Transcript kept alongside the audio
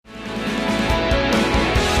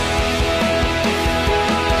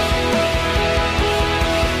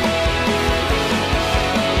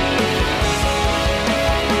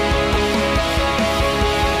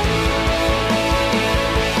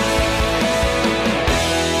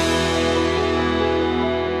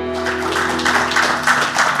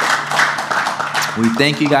We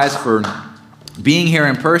thank you guys for being here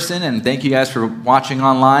in person, and thank you guys for watching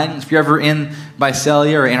online. If you're ever in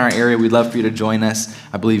Visalia or in our area, we'd love for you to join us.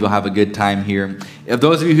 I believe you'll have a good time here. If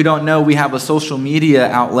those of you who don't know, we have a social media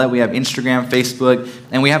outlet. We have Instagram, Facebook,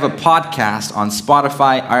 and we have a podcast on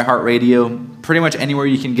Spotify, iHeartRadio, pretty much anywhere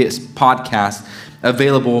you can get podcasts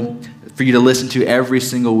available for you to listen to every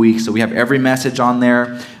single week. So we have every message on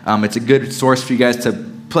there. It's a good source for you guys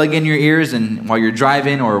to plug in your ears, and while you're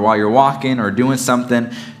driving or while you're walking or doing something,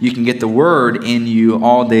 you can get the word in you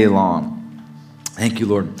all day long. Thank you,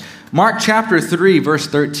 Lord. Mark chapter 3, verse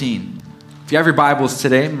 13. If you have your Bibles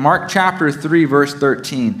today, Mark chapter 3, verse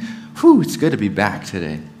 13. Whew, it's good to be back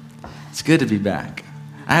today. It's good to be back.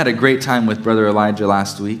 I had a great time with Brother Elijah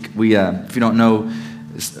last week. We, if you don't know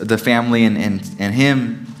the family and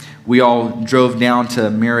him, we all drove down to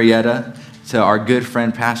Marietta to our good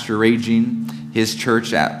friend Pastor Raging, his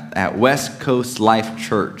church at West Coast Life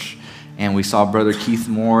Church. And we saw Brother Keith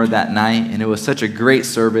Moore that night, and it was such a great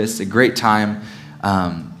service, a great time,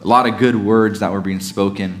 a lot of good words that were being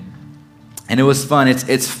spoken. And it was fun.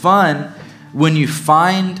 It's fun when you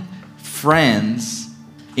find friends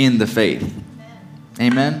in the faith.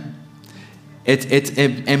 Amen?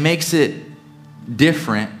 It makes it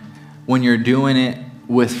different when you're doing it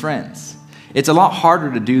with friends. It's a lot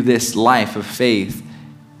harder to do this life of faith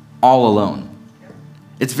all alone.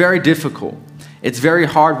 It's very difficult. It's very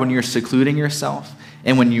hard when you're secluding yourself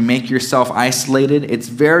and when you make yourself isolated. It's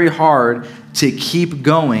very hard to keep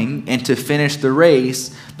going and to finish the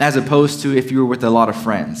race, as opposed to if you were with a lot of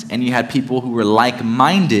friends and you had people who were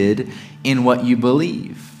like-minded in what you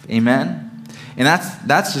believe. Amen? And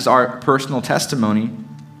that's just our personal testimony.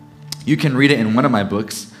 You can read it in one of my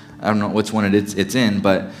books. I don't know which one it's in,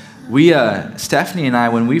 but we, Stephanie and I,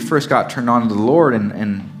 when we first got turned on to the Lord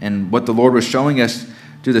and what the Lord was showing us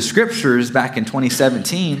through the scriptures back in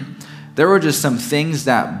 2017, there were just some things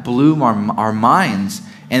that blew our minds,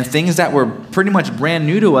 and things that were pretty much brand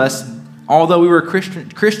new to us, although we were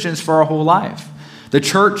Christians for our whole life. The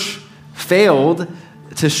church failed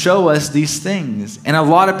to show us these things, and a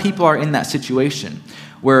lot of people are in that situation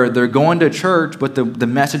where they're going to church, but the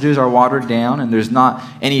messages are watered down, and there's not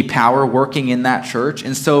any power working in that church,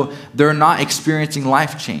 and so they're not experiencing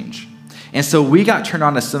life change. And so we got turned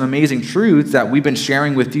on to some amazing truths that we've been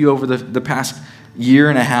sharing with you over the past year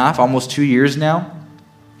and a half, almost 2 years now.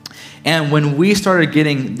 And when we started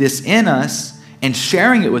getting this in us and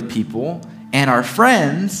sharing it with people and our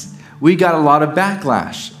friends, we got a lot of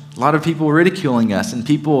backlash. A lot of people ridiculing us and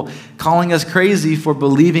people calling us crazy for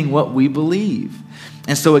believing what we believe.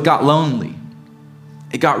 And so it got lonely.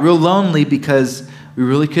 It got real lonely because we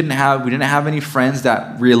didn't have any friends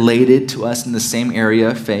that related to us in the same area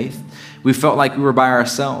of faith. We felt like we were by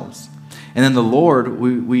ourselves. And then the Lord,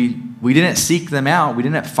 we didn't seek them out. We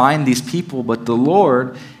didn't find these people, but the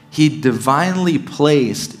Lord, He divinely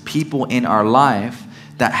placed people in our life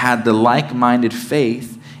that had the like-minded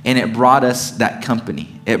faith, and it brought us that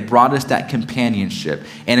company. It brought us that companionship,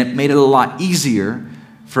 and it made it a lot easier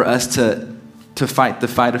for us to fight the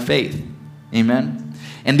fight of faith. Amen?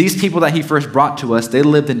 And these people that He first brought to us, they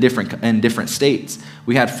lived in different states.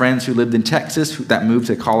 We had friends who lived in Texas that moved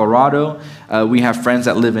to Colorado. We have friends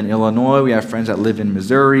that live in Illinois. We have friends that live in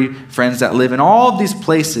Missouri. Friends that live in all of these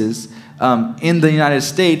places in the United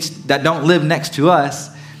States that don't live next to us,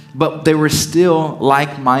 but they were still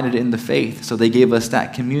like-minded in the faith. So they gave us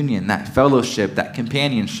that communion, that fellowship, that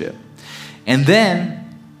companionship. And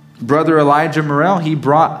then Brother Elijah Morrell, he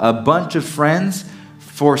brought a bunch of friends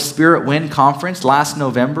for Spirit Wind Conference last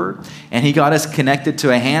November, and he got us connected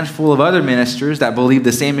to a handful of other ministers that believe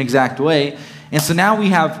the same exact way. And so now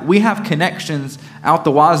we have connections out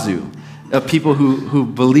the wazoo of people who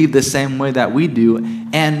believe the same way that we do.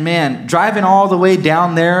 And man, driving all the way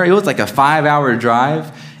down there, it was like a 5-hour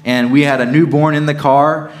drive, and we had a newborn in the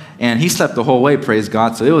car, and he slept the whole way, praise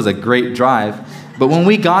God, so it was a great drive. But when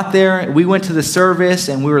we got there, we went to the service,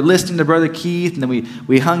 and we were listening to Brother Keith, and then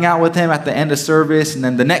we hung out with him at the end of service, and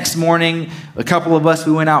then the next morning, a couple of us,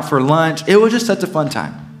 we went out for lunch. It was just such a fun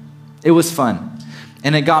time. It was fun.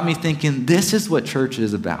 And it got me thinking, this is what church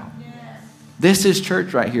is about. Yes. This is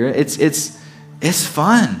church right here. It's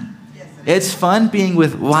fun. Yes, it's fun being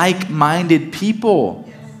with like-minded people,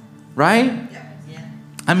 yes. Right? Yeah.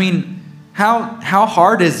 I mean, how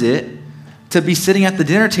hard is it to be sitting at the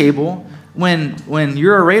dinner table when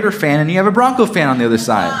you're a Raider fan and you have a Bronco fan on the other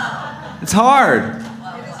side? It's hard.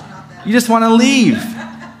 You just want to leave.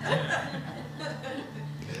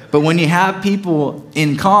 But when you have people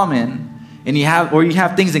in common, and you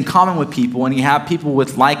have things in common with people, and you have people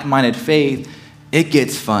with like-minded faith, it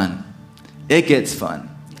gets fun. It gets fun.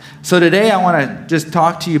 So today I want to just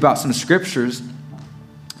talk to you about some scriptures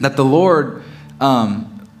that the Lord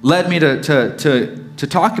led me to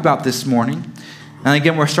talk about this morning. And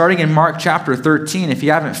again, we're starting in Mark chapter 13. If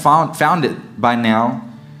you haven't found it by now,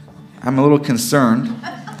 I'm a little concerned.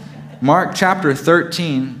 Mark chapter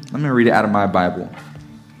 13. Let me read it out of my Bible.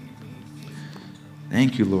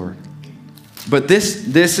 Thank you, Lord. But this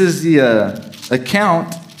is the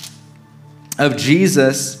account of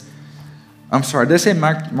Jesus. I'm sorry, did I say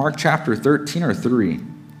Mark chapter 13 or 3?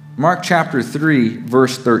 Mark chapter 3,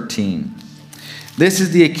 verse 13. This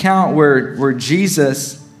is the account where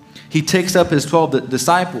Jesus, he takes up his 12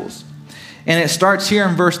 disciples. And it starts here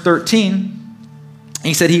in verse 13.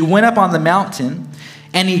 He said, he went up on the mountain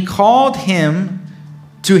and he called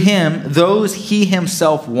to him those he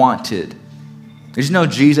himself wanted. Did you know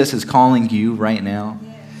Jesus is calling you right now?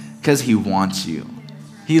 Because he wants you.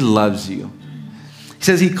 He loves you. He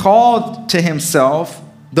says he called to himself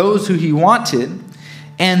those who he wanted,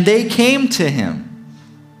 and they came to him.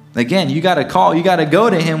 Again, you got to call. You got to go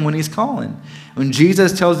to him when he's calling. When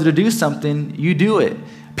Jesus tells you to do something, you do it.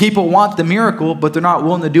 People want the miracle, but they're not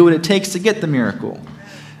willing to do what it takes to get the miracle.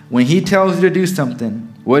 When he tells you to do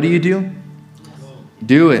something, what do?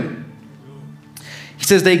 Do it. He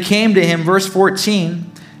says they came to him, verse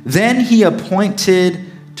 14. Then he appointed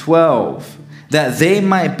 12, that they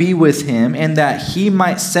might be with him, and that he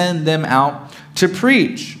might send them out to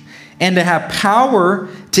preach, and to have power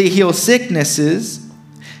to heal sicknesses,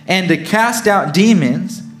 and to cast out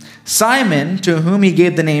demons. Simon, to whom he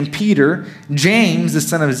gave the name Peter, James, the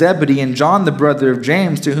son of Zebedee, and John, the brother of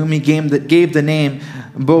James, to whom he gave the name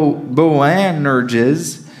Boanerges,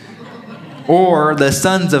 or the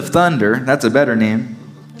sons of thunder. That's a better name.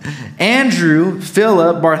 Andrew,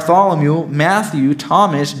 Philip, Bartholomew, Matthew,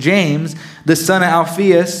 Thomas, James, the son of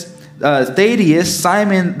Alphaeus, Thaddeus,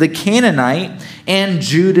 Simon the Canaanite, and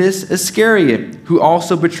Judas Iscariot, who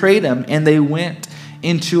also betrayed him. And they went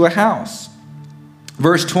into a house.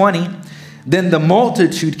 Verse 20, then the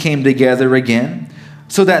multitude came together again,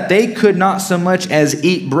 so that they could not so much as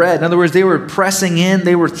eat bread. In other words, they were pressing in,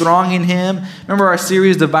 they were thronging him. Remember our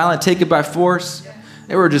series, The Violent Take It by Force?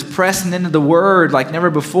 They were just pressing into the word like never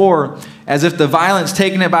before, as if the violence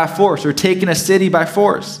taking it by force or taking a city by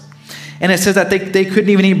force. And it says that they couldn't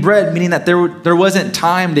even eat bread, meaning that there wasn't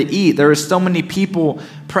time to eat. There were so many people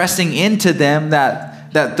pressing into them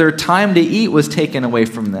that their time to eat was taken away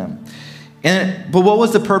from them. But what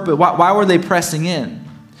was the purpose? Why were they pressing in?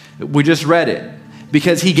 We just read it.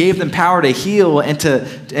 Because he gave them power to heal and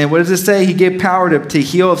what does it say? He gave power to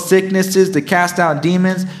heal sicknesses, to cast out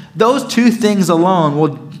demons. Those two things alone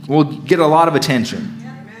will get a lot of attention.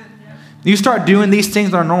 You start doing these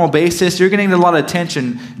things on a normal basis, you're going to get a lot of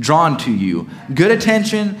attention drawn to you. Good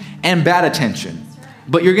attention and bad attention.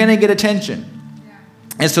 But you're going to get attention.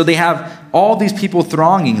 And so they have all these people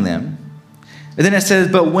thronging them. And then it says,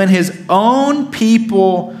 but when his own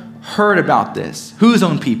people heard about this, whose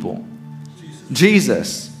own people?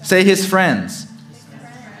 Jesus. Say his friends.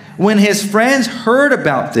 When his friends heard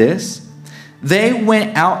about this, they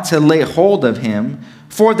went out to lay hold of him,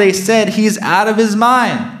 for they said he's out of his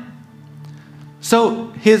mind.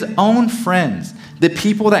 So his own friends, the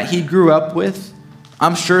people that he grew up with,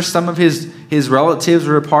 I'm sure some of his relatives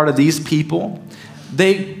were a part of these people.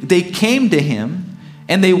 They came to him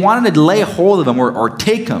and they wanted to lay hold of him or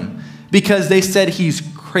take him because they said he's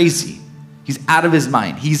crazy. He's out of his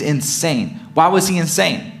mind. He's insane. Why was he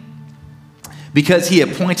insane? Because he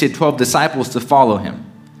appointed 12 disciples to follow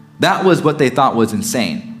him. That was what they thought was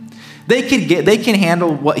insane. They can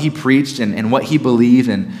handle what he preached and what he believed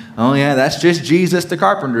and, oh yeah, that's just Jesus the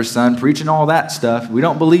carpenter's son preaching all that stuff. We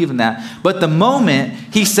don't believe in that. But the moment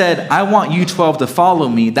he said, I want you 12 to follow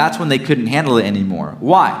me, that's when they couldn't handle it anymore.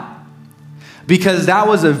 Why? Because that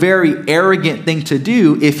was a very arrogant thing to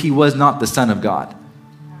do if he was not the Son of God.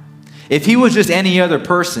 If he was just any other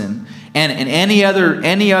person and any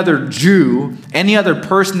other Jew, any other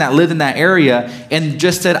person that lived in that area and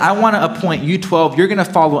just said, I want to appoint you 12, you're going to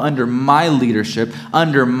follow under my leadership,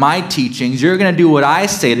 under my teachings, you're going to do what I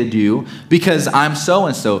say to do because I'm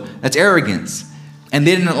so-and-so. That's arrogance. And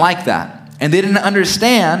they didn't like that. And they didn't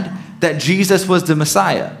understand that Jesus was the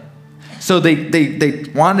Messiah. So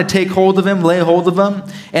they wanted to take hold of him, lay hold of him,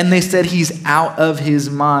 and they said he's out of his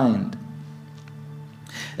mind.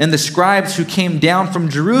 And the scribes who came down from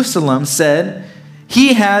Jerusalem said,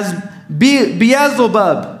 he has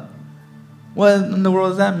Beelzebub. What in the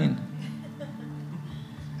world does that mean?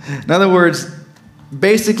 In other words,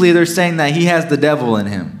 basically they're saying that he has the devil in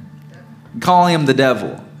him, calling him the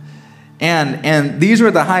devil. And these were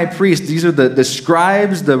the high priests. These are the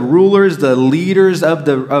scribes, the rulers, the leaders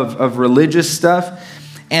of religious stuff.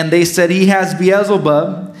 And they said he has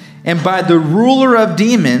Beelzebub, and by the ruler of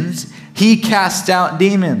demons, he cast out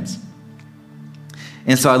demons.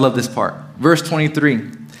 And so I love this part. Verse 23.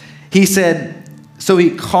 He said, so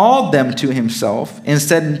he called them to himself and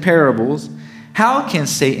said in parables, how can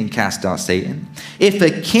Satan cast out Satan? If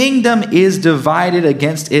a kingdom is divided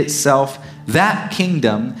against itself, that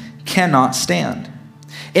kingdom cannot stand.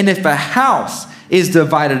 And if a house is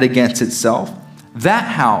divided against itself, that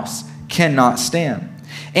house cannot stand.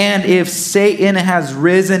 And if Satan has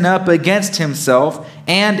risen up against himself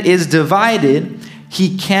and is divided,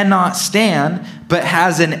 he cannot stand, but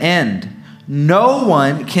has an end. No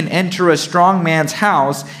one can enter a strong man's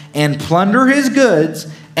house and plunder his goods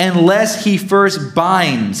unless he first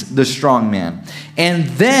binds the strong man, and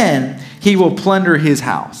then he will plunder his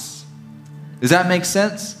house. Does that make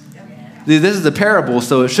sense? This is a parable,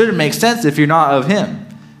 so it shouldn't make sense if you're not of him.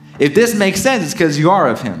 If this makes sense, it's because you are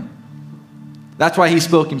of him. That's why he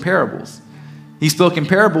spoke in parables. He spoke in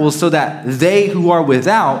parables so that they who are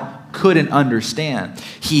without couldn't understand.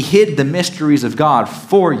 He hid the mysteries of God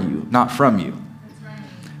for you, not from you.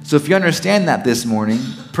 So if you understand that this morning,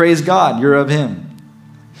 praise God, you're of him.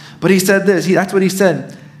 But he said this, that's what he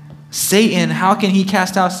said. Satan, how can he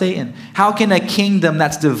cast out Satan? How can a kingdom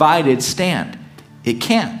that's divided stand? It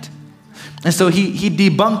can't. And so he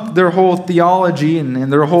debunked their whole theology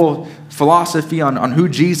and their whole philosophy on who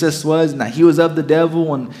Jesus was and that he was of the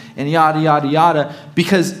devil and yada, yada, yada,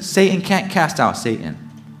 because Satan can't cast out Satan.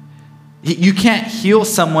 You can't heal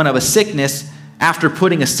someone of a sickness after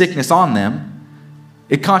putting a sickness on them.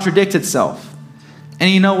 It contradicts itself.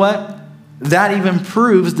 And you know what? That even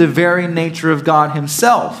proves the very nature of God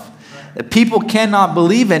himself. That people cannot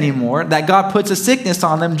believe anymore that God puts a sickness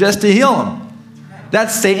on them just to heal them.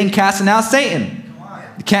 That's Satan casting out Satan.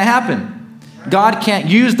 It can't happen. God can't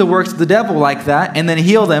use the works of the devil like that and then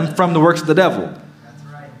heal them from the works of the devil.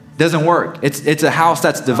 It doesn't work. It's a house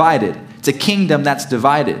that's divided. It's a kingdom that's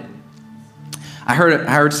divided. I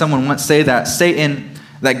heard someone once say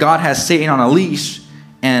that God has Satan on a leash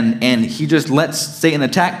and he just lets Satan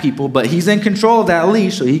attack people, but he's in control of that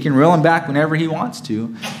leash so he can reel him back whenever he wants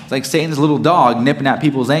to. It's like Satan's little dog nipping at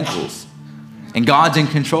people's ankles. And God's in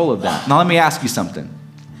control of that. Now let me ask you something.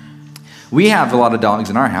 We have a lot of dogs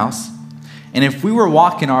in our house. And if we were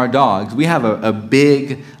walking our dogs, we have a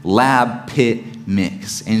big lab pit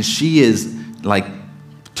mix. And she is like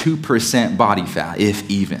 2% body fat, if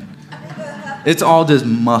even. It's all just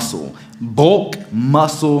muscle. Bulk,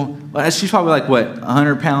 muscle. She's probably like, what,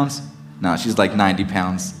 100 pounds? No, she's like 90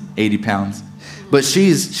 pounds, 80 pounds. But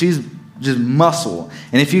she's just muscle.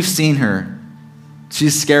 And if you've seen her,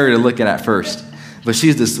 she's scary to look at first. But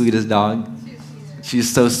she's the sweetest dog.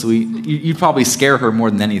 She's so sweet. You probably scare her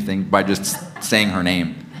more than anything by just saying her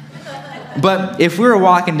name. But if we were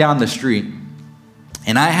walking down the street,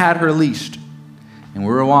 and I had her leashed, and we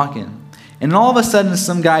were walking, and all of a sudden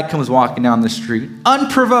some guy comes walking down the street,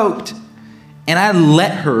 unprovoked, and I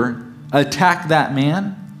let her attack that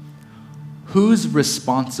man, who's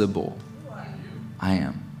responsible? I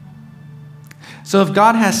am. So if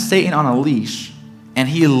God has Satan on a leash, and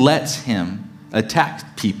he lets him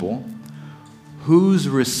attack people, who's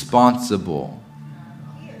responsible?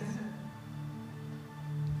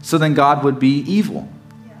 So then God would be evil.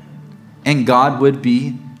 And God would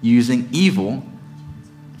be using evil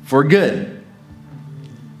for good.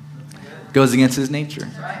 Goes against his nature.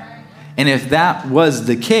 And if that was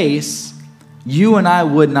the case, you and I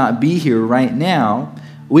would not be here right now.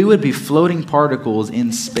 We would be floating particles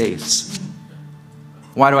in space.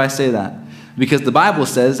 Why do I say that? Because the Bible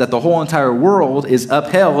says that the whole entire world is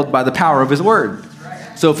upheld by the power of his word.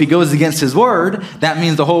 So if he goes against his word, that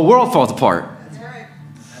means the whole world falls apart.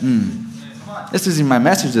 This isn't my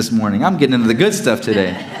message this morning. I'm getting into the good stuff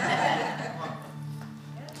today.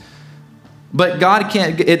 But God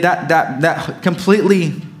can't, that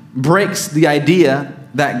completely breaks the idea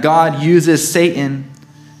that God uses Satan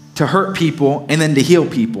to hurt people and then to heal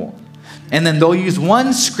people. And then they'll use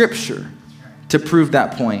one scripture to prove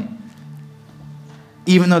that point,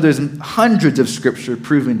 even though there's hundreds of scripture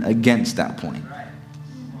proving against that point.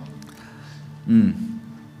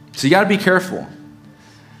 So you got to be careful.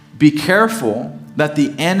 Be careful that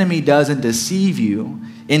the enemy doesn't deceive you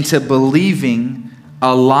into believing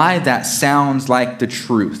a lie that sounds like the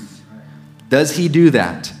truth. Does he do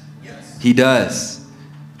that? Yes. He does.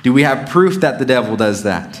 Do we have proof that the devil does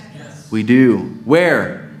that? Yes. We do.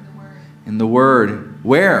 Where? In the Word.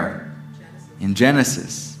 Where? In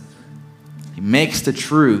Genesis. He makes the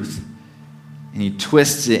truth and he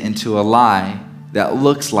twists it into a lie that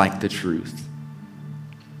looks like the truth.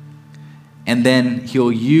 And then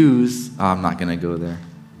he'll use, I'm not going to go there.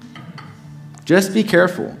 Just be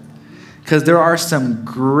careful. Because there are some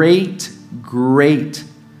great, great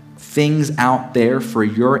things out there for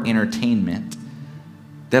your entertainment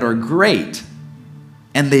that are great.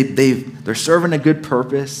 And they're serving a good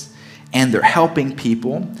purpose, and they're helping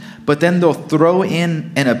people. But then they'll throw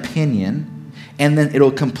in an opinion, and then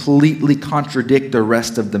it'll completely contradict the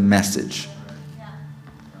rest of the message.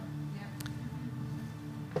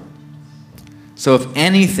 So if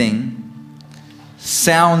anything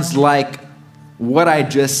sounds like what I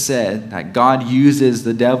just said, that God uses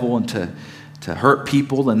the devil to hurt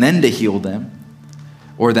people and then to heal them,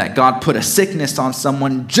 or that God put a sickness on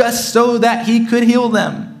someone just so that he could heal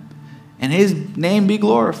them and his name be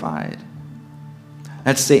glorified,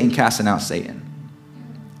 that's Satan casting out Satan.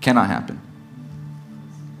 Cannot happen.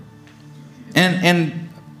 And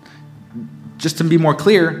just to be more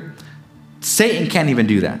clear, Satan can't even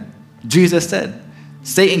do that. Jesus said,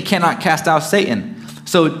 Satan cannot cast out Satan.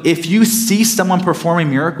 So if you see someone performing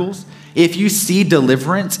miracles, if you see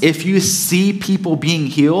deliverance, if you see people being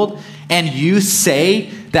healed, and you say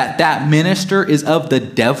that that minister is of the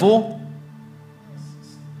devil,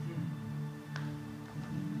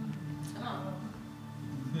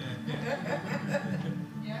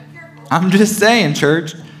 I'm just saying,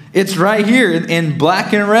 church, it's right here in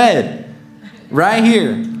black and red. Right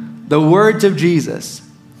here. The words of Jesus.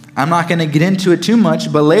 I'm not going to get into it too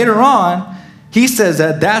much, but later on, he says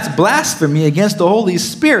that that's blasphemy against the Holy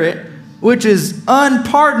Spirit, which is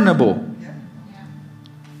unpardonable.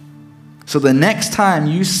 So the next time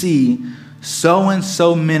you see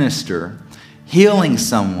so-and-so minister healing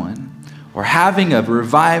someone or having a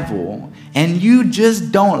revival and you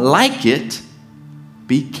just don't like it,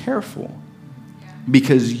 be careful.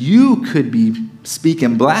 Because you could be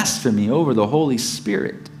speaking blasphemy over the Holy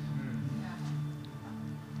Spirit.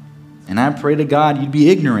 And I pray to God you'd be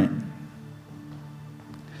ignorant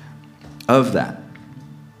of that.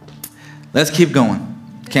 Let's keep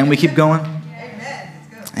going. Can we keep going? Amen.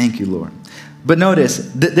 Thank you, Lord. But notice,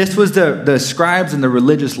 this was the scribes and the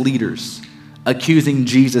religious leaders accusing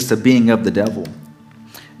Jesus of being of the devil.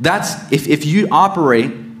 That's, if you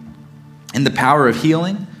operate in the power of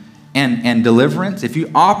healing and deliverance, if you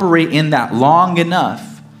operate in that long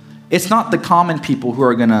enough, it's not the common people who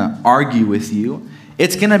are going to argue with you.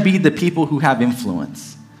 It's going to be the people who have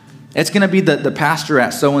influence. It's going to be the pastor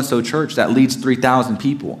at so-and-so church that leads 3,000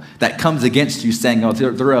 people that comes against you saying, oh,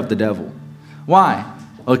 they're of the devil. Why?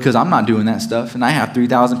 Oh, because I'm not doing that stuff and I have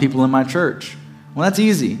 3,000 people in my church. Well, that's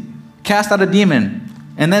easy. Cast out a demon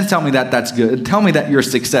and then tell me that that's good. Tell me that your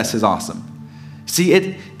success is awesome. See,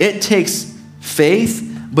 it takes faith,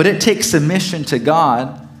 but it takes submission to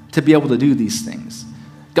God to be able to do these things.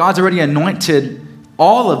 God's already anointed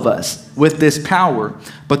all of us with this power,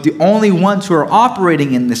 but the only ones who are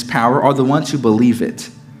operating in this power are the ones who believe it.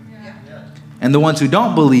 Yeah. And the ones who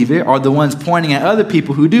don't believe it are the ones pointing at other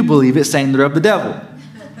people who do believe it, saying they're of the devil.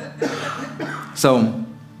 So,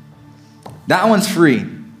 that one's free.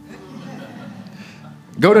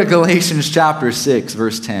 Go to Galatians chapter 6,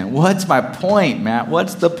 verse 10. What's my point, Matt?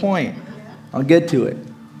 What's the point? I'll get to it.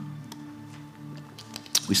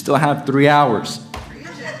 We still have 3 hours.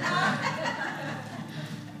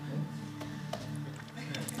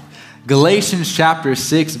 Galatians chapter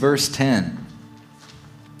 6, verse 10.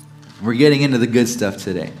 We're getting into the good stuff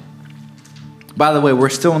today. By the way, we're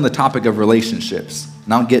still on the topic of relationships.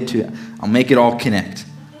 And I'll get to it. I'll make it all connect.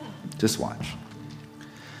 Just watch.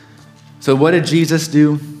 So what did Jesus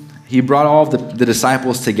do? He brought all of the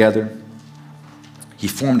disciples together. He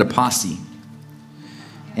formed a posse.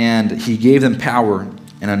 And he gave them power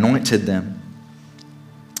and anointed them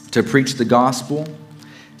to preach the gospel,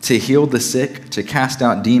 to heal the sick, to cast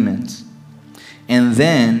out demons. And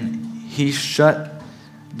then he shut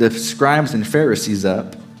the scribes and Pharisees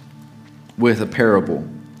up with a parable.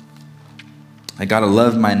 I gotta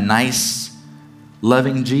love my nice,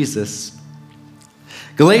 loving Jesus.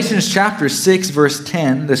 Galatians chapter 6, verse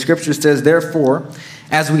 10, the scripture says, therefore,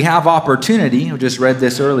 as we have opportunity, we just read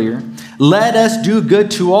this earlier, let us do good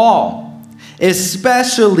to all,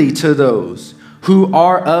 especially to those who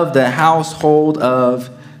are of the household of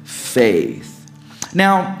faith.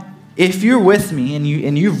 Now, if you're with me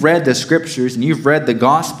and you've read the scriptures and you've read the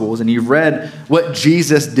gospels and you've read what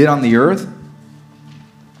Jesus did on the earth,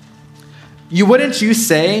 wouldn't you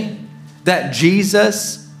say that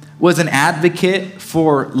Jesus was an advocate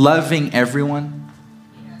for loving everyone?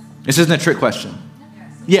 Yes. This isn't a trick question.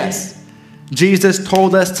 Yes. Jesus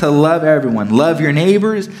told us to love everyone. Love your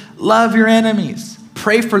neighbors. Love your enemies.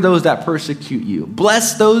 Pray for those that persecute you.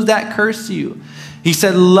 Bless those that curse you. He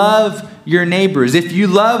said, love your neighbors. If you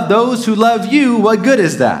love those who love you, what good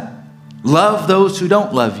is that? Love those who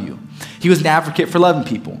don't love you. He was an advocate for loving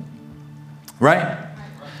people. right?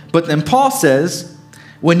 But then Paul says,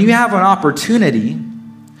 when you have an opportunity,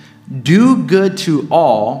 do good to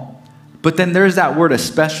all, but then there's that word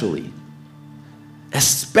especially.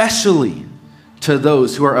 Especially to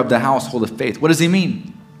those who are of the household of faith. What does he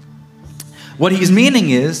mean? What he's meaning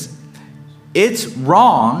is, it's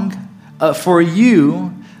wrong for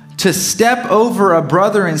you to step over a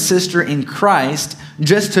brother and sister in Christ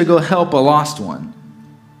just to go help a lost one.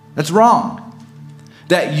 That's wrong.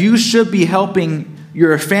 That you should be helping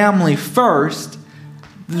your family first,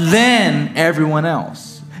 then everyone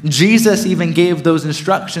else. Jesus even gave those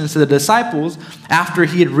instructions to the disciples after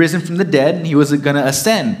he had risen from the dead and he was going to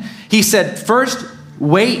ascend. He said, first,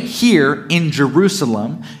 wait here in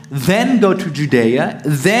Jerusalem, then go to Judea,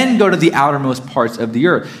 then go to the outermost parts of the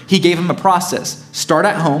earth. He gave him a process. Start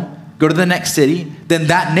at home, go to the next city, then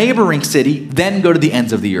that neighboring city, then go to the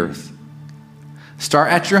ends of the earth.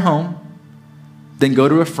 Start at your home, then go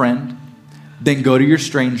to a friend, then go to your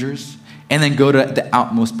strangers, and then go to the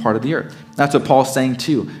outmost part of the earth. That's what Paul's saying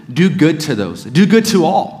too. Do good to those. Do good to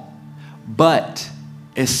all, but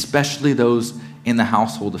especially those in the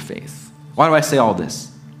household of faith. Why do I say all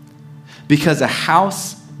this? Because a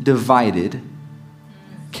house divided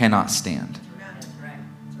cannot stand.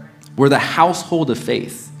 We're the household of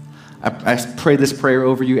faith. I pray this prayer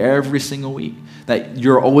over you every single week, that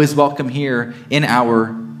you're always welcome here in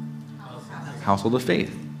our household of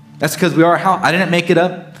faith. That's because we are a house. I didn't make it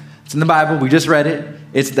up. It's in the Bible. We just read it.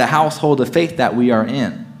 It's the household of faith that we are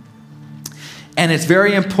in. And it's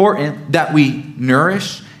very important that we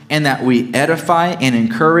nourish and that we edify and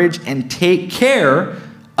encourage and take care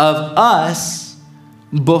of us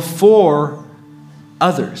before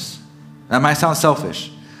others. That might sound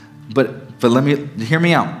selfish, but hear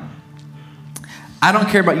me out. I don't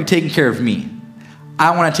care about you taking care of me.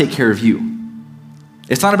 I want to take care of you.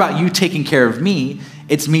 It's not about you taking care of me.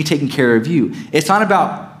 It's me taking care of you. It's not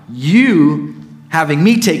about you having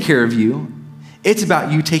me take care of you. It's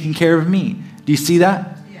about you taking care of me. Do you see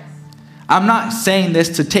that? Yes. I'm not saying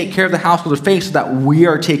this to take care of the household of faith so that we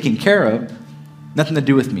are taken care of. Nothing to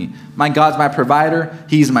do with me. My God's my provider.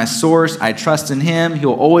 He's my source. I trust in him.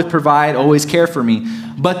 He'll always provide, always care for me.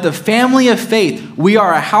 But the family of faith, we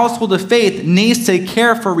are a household of faith, needs to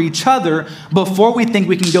care for each other before we think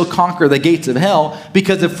we can go conquer the gates of hell.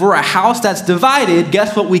 Because if we're a house that's divided,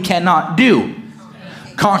 guess what we cannot do?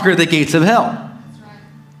 Conquer the gates of hell.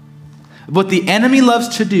 What the enemy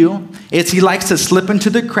loves to do is he likes to slip into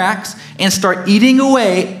the cracks and start eating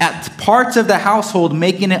away at parts of the household,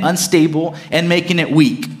 making it unstable and making it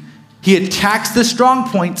weak. He attacks the strong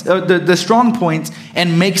points, the strong points,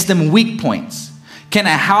 and makes them weak points. Can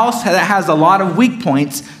a house that has a lot of weak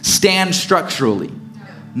points stand structurally?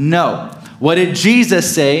 No. What did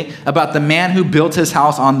Jesus say about the man who built his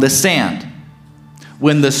house on the sand?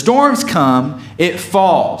 When the storms come, it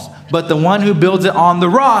falls. But the one who builds it on the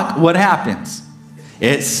rock, what happens?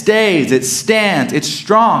 It stays, it stands, it's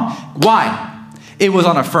strong. Why? It was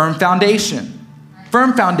on a firm foundation.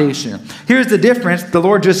 Firm foundation. Here's the difference. The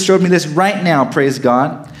Lord just showed me this right now, praise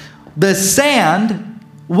God. The sand,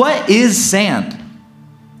 what is sand?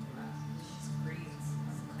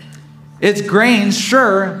 It's grains,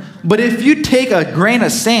 sure. But if you take a grain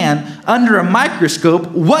of sand under a microscope,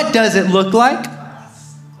 what does it look like?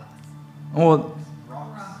 Well,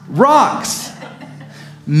 rocks.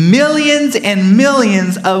 Millions and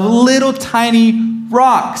millions of little tiny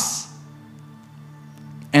rocks.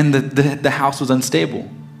 And the house was unstable.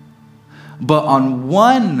 But on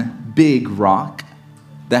one big rock,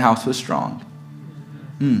 the house was strong.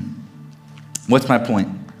 What's my point?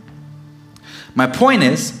 My point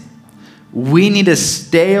is, we need to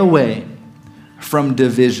stay away from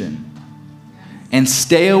division and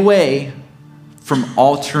stay away from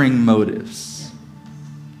altering motives.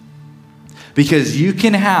 Because you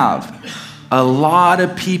can have a lot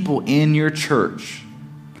of people in your church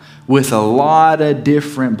with a lot of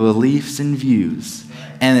different beliefs and views,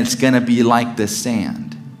 and it's going to be like the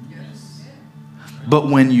sand. But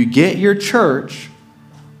when you get your church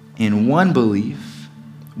in one belief,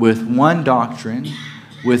 with one doctrine,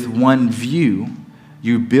 with one view,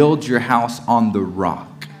 you build your house on the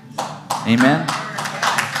rock. Amen?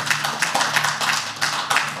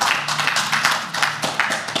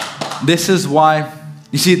 This is why,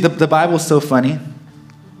 you see, the Bible's so funny,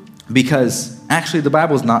 because actually the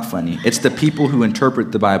Bible's not funny. It's the people who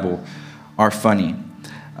interpret the Bible are funny.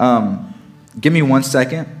 Give me 1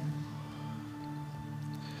 second.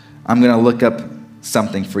 I'm going to look up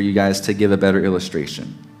something for you guys to give a better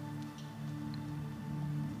illustration.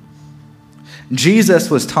 Jesus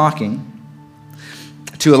was talking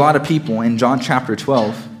to a lot of people in John chapter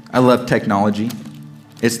 12. I love technology.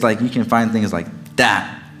 It's like you can find things like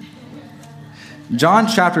that. John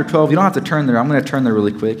chapter 12, you don't have to turn there. I'm going to turn there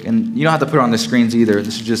really quick. And you don't have to put it on the screens either.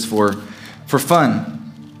 This is just for fun.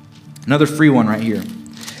 Another free one right here.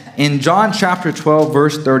 In John chapter 12,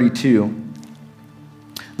 verse 32,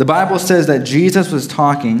 the Bible says that Jesus was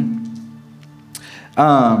talking,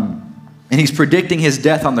 and he's predicting his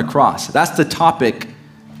death on the cross. That's the topic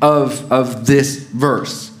of this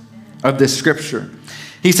verse, of this scripture.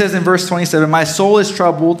 He says in verse 27, "My soul is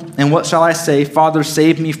troubled, and what shall I say? Father,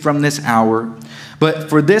 save me from this hour. But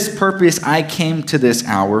for this purpose I came to this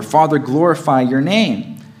hour. Father, glorify your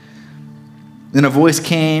name." Then a voice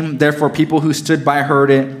came, therefore people who stood by heard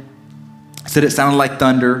it, said it sounded like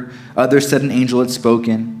thunder. Others said an angel had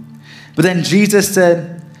spoken. But then Jesus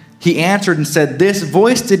said, he answered and said, "This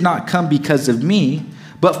voice did not come because of me,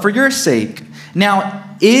 but for your sake. Now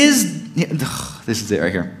this is it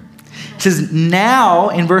right here. It says, now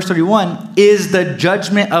in verse 31 is the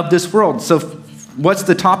judgment of this world. So what's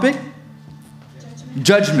the topic?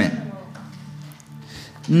 Judgment.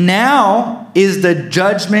 Now is the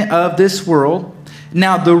judgment of this world.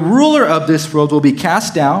 Now the ruler of this world will be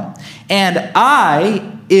cast out, and I,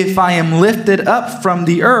 if I am lifted up from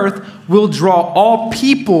the earth, will draw all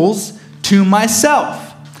peoples to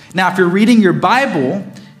myself. Now if you're reading your Bible,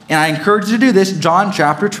 and I encourage you to do this, John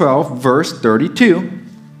chapter 12, verse 32.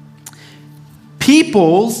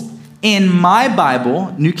 Peoples in my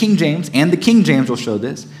Bible, New King James, and the King James will show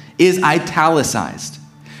this, is italicized.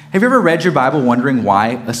 Have you ever read your Bible wondering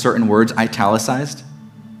why a certain word's italicized?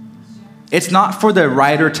 It's not for the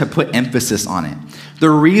writer to put emphasis on it. The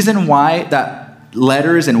reason why that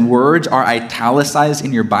letters and words are italicized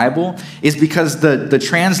in your Bible is because the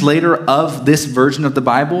translator of this version of the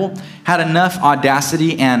Bible had enough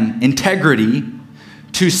audacity and integrity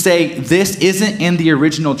to say, this isn't in the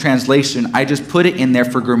original translation. I just put it in there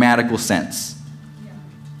for grammatical sense,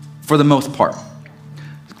 for the most part.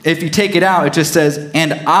 If you take it out, it just says,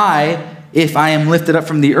 and I, if I am lifted up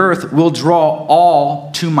from the earth, will draw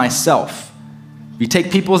all to myself. You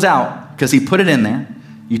take peoples out, because he put it in there.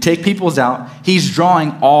 You take peoples out, he's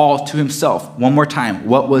drawing all to himself. One more time,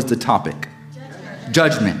 what was the topic?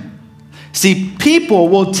 Judgment. See, people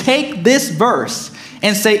will take this verse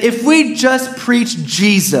and say, if we just preach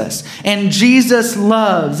Jesus, and Jesus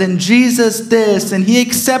loves, and Jesus this, and he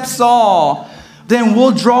accepts all, then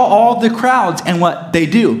we'll draw all the crowds. And what they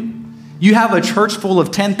do, you have a church full of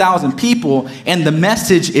 10,000 people, and the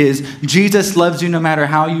message is, Jesus loves you no matter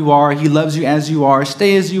how you are. He loves you as you are.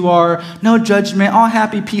 Stay as you are. No judgment. All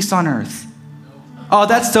happy, peace on earth. Oh,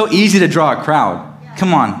 that's so easy to draw a crowd.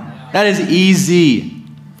 Come on. That is easy.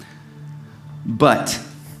 But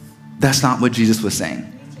that's not what Jesus was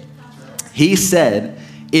saying. He said,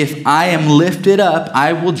 if I am lifted up,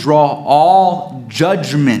 I will draw all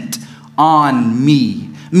judgment on me.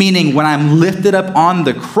 Meaning when I'm lifted up on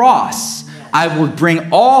the cross, I will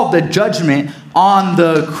bring all the judgment on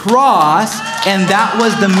the cross. And that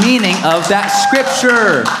was the meaning of that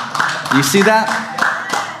scripture. You see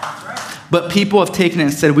that? But people have taken it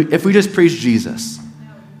and said, if we just preach Jesus,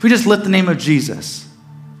 if we just lift the name of Jesus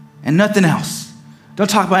and nothing else, don't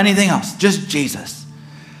talk about anything else, just Jesus,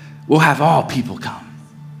 we'll have all people come.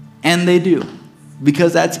 And they do,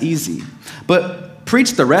 because that's easy. But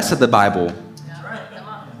preach the rest of the Bible.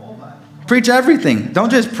 Preach everything. Don't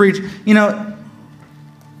just preach, oh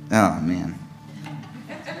man.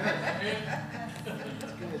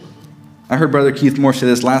 I heard Brother Keith Moore say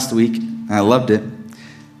this last week, and I loved it.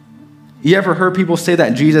 You ever heard people say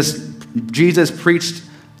that Jesus preached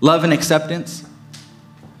love and acceptance?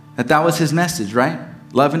 That was his message, right?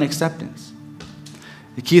 Love and acceptance.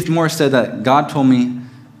 Keith Moore said that God told me,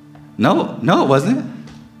 no, it wasn't.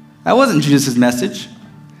 That wasn't Jesus' message.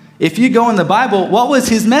 If you go in the Bible, what was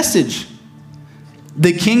his message?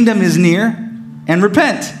 The kingdom is near and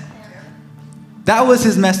repent. That was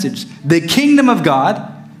his message. The kingdom of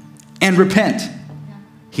God and repent.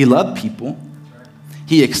 He loved people.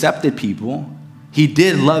 He accepted people. He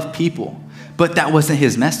did love people. But that wasn't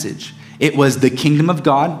his message. It was the kingdom of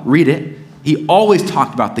God. Read it. He always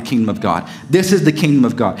talked about the kingdom of God. This is the kingdom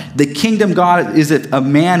of God. The kingdom of God is if a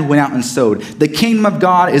man went out and sowed. The kingdom of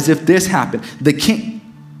God is if this happened.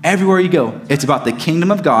 Everywhere you go, it's about the kingdom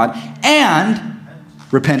of God and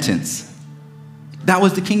repentance. That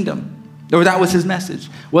was the kingdom. Or that was his message.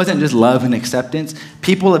 It wasn't just love and acceptance.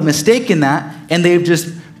 People have mistaken that, and they've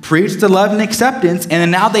just preached the love and acceptance,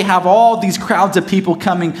 and now they have all these crowds of people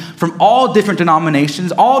coming from all different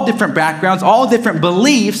denominations, all different backgrounds, all different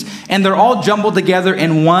beliefs, and they're all jumbled together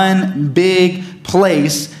in one big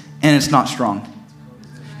place, and it's not strong.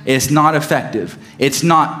 It's not effective. It's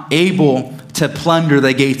not able to plunder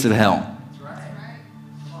the gates of hell.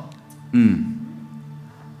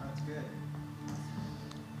 That's good.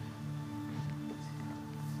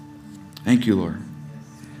 Thank you, Lord.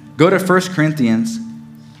 Go to 1 Corinthians.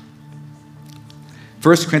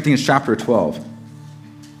 1 Corinthians chapter 12.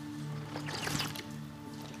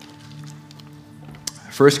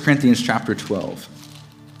 1 Corinthians chapter 12.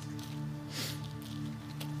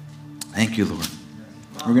 Thank you, Lord.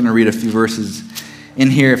 We're going to read a few verses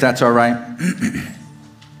in here, if that's all right.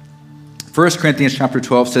 1 Corinthians chapter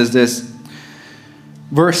 12 says this.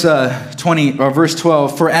 Verse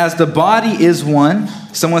 12. For as the body is one,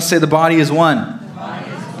 someone say the body is one.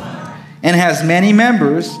 And has many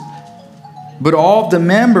members, but all the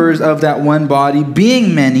members of that one body,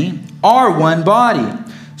 being many, are one body.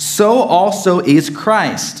 So also is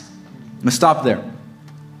Christ. I'm going to stop there.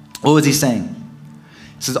 What was he saying?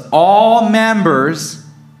 He says, all members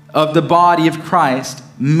of the body of Christ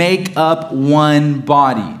make up one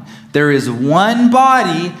body. There is one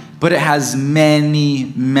body, but it has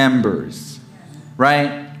many members.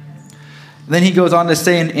 Right? Then he goes on to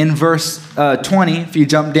say in verse 20, if you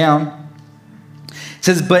jump down, it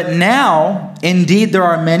says, but now, indeed, there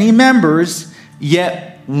are many members,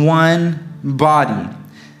 yet one body.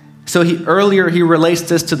 So earlier he relates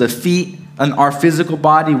this to the feet and our physical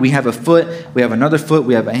body. We have a foot, we have another foot,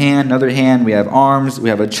 we have a hand, another hand, we have arms, we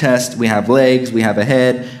have a chest, we have legs, we have a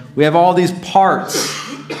head. We have all these parts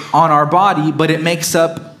on our body, but it makes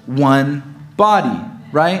up one body,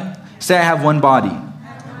 right? Say I have one body.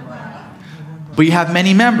 But you have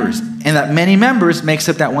many members, and that many members makes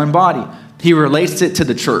up that one body. He relates it to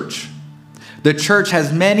the church. The church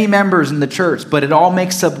has many members in the church, but it all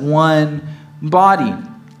makes up one body.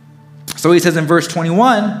 So he says in verse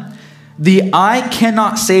 21, the eye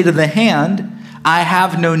cannot say to the hand, I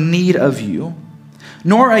have no need of you,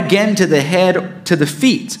 nor again to the head, to the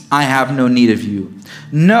feet, I have no need of you.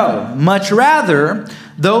 No, much rather,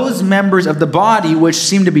 those members of the body which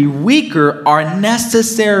seem to be weaker are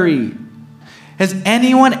necessary. Has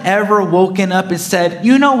anyone ever woken up and said,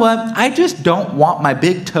 you know what, I just don't want my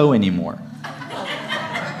big toe anymore?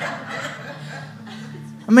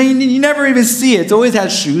 I mean, you never even see it. It always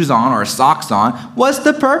has shoes on or socks on. What's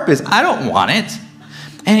the purpose? I don't want it.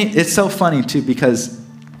 And it's so funny, too, because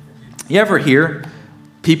you ever hear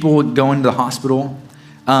people going to the hospital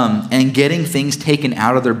and getting things taken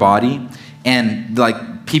out of their body, and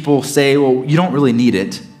like people say, well, you don't really need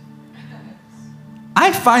it.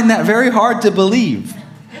 I find that very hard to believe.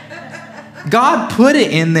 God put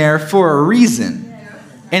it in there for a reason.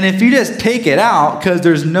 And if you just take it out because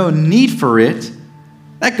there's no need for it,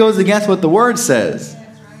 that goes against what the word says.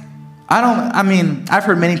 I've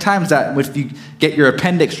heard many times that if you get your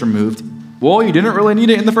appendix removed, well, you didn't really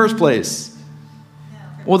need it in the first place.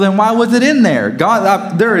 Well, then why was it in there?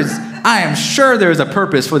 I am sure there is a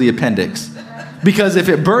purpose for the appendix. Because if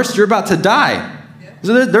it bursts, you're about to die.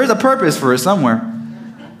 So there's a purpose for it somewhere.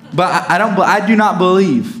 But I do not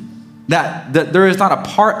believe that there is not a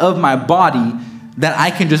part of my body that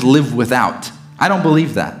I can just live without. I don't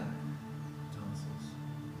believe that.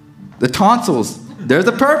 The tonsils, there's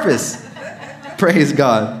a purpose. Praise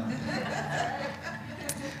God.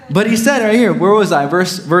 But he said right here, where was I?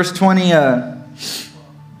 Verse 20,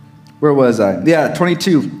 where was I? Yeah,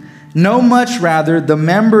 22. No, much rather, the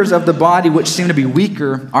members of the body which seem to be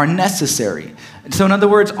weaker are necessary. So in other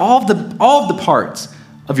words, all of the parts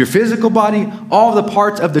of your physical body, all of the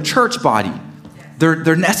parts of the church body,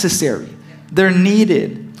 they're necessary. They're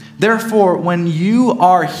needed. Therefore, when you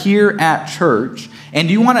are here at church and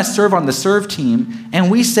you want to serve on the serve team, and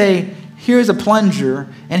we say, here's a plunger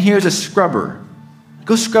and here's a scrubber,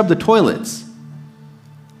 go scrub the toilets.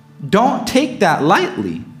 Don't take that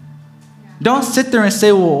lightly. Don't sit there and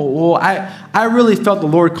say, well, I really felt the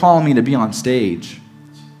Lord calling me to be on stage.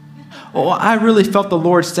 Oh, I really felt the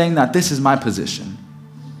Lord saying that this is my position.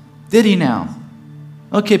 Did he now?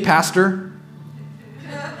 Okay, pastor.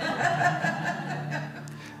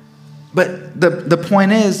 But the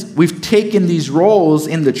point is, we've taken these roles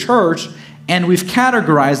in the church and we've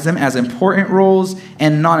categorized them as important roles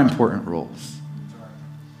and non-important roles.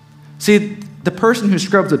 See, the person who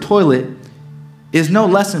scrubs the toilet is no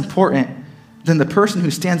less important than the person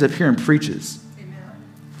who stands up here and preaches. Amen.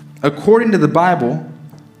 According to the Bible,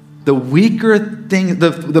 the weaker thing,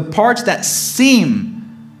 the parts that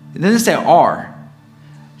seem, it doesn't say are,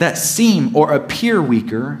 that seem or appear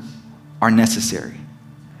weaker are necessary.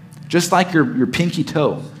 Just like your pinky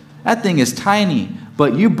toe. That thing is tiny,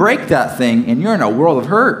 but you break that thing and you're in a world of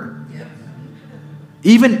hurt.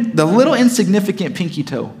 Even the little insignificant pinky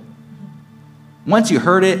toe. Once you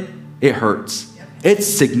hurt it, it hurts. It's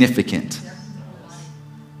significant.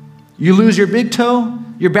 You lose your big toe,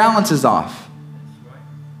 your balance is off.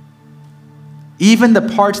 even the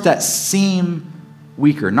parts that seem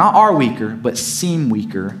weaker, not are weaker, but seem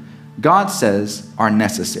weaker, God says are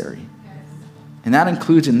necessary. And that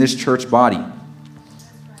includes in this church body.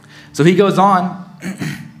 So he goes on.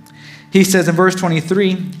 He says in verse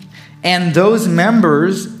 23, and those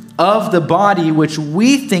members of the body which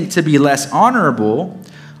we think to be less honorable,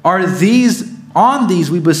 on these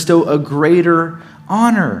we bestow a greater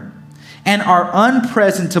honor. And our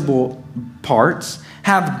unpresentable parts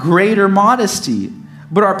have greater modesty,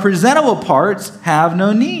 but our presentable parts have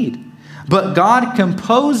no need. But God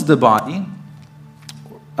composed the body,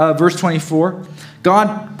 verse 24,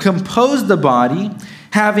 God composed the body,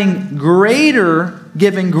 given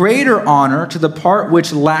greater honor to the part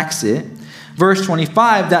which lacks it. Verse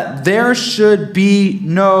 25, that there should be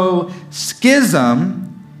no schism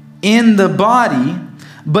in the body,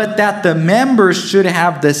 but that the members should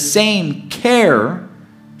have the same care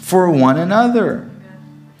for one another.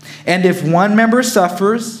 And if one member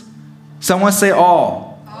suffers, someone say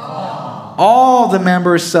all. All the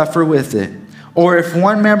members suffer with it. Or if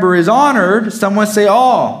one member is honored, someone say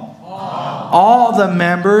all. All the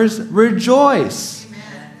members rejoice.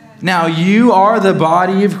 Now you are the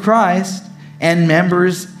body of Christ and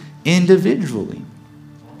members individually.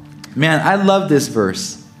 Man, I love this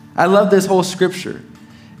verse. I love this whole scripture.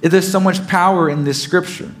 There's so much power in this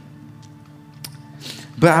scripture.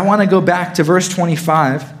 But I want to go back to verse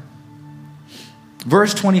 25.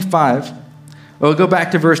 Verse 25, we'll go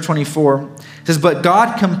back to verse 24. It says, but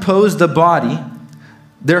God composed the body.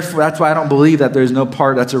 Therefore, that's why I don't believe that there's no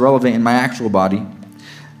part that's irrelevant in my actual body.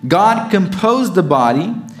 God composed the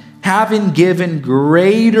body, having given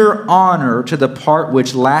greater honor to the part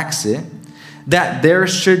which lacks it, that there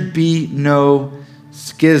should be no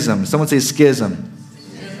schism. Someone say schism.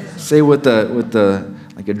 Say with the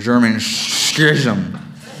like a German schism.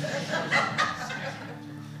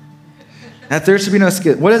 That there should be no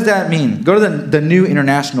schism. What does that mean? Go to the New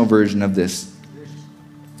International Version of this.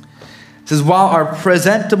 It says, while our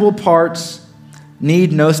presentable parts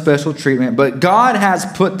need no special treatment, but God has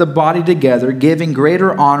put the body together, giving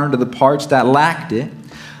greater honor to the parts that lacked it,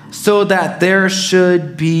 so that there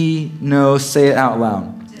should be no, say it out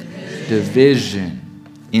loud, division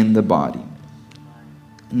in the body.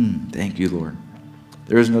 Thank you, Lord.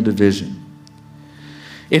 There is no division.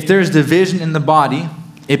 If there's division in the body,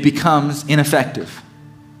 it becomes ineffective.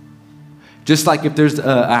 Just like if there's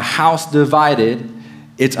a house divided,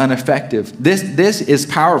 it's ineffective. This is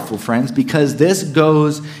powerful, friends, because this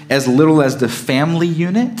goes as little as the family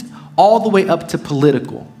unit all the way up to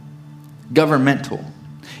political, governmental.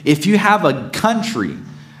 If you have a country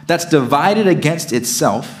that's divided against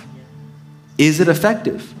itself, is it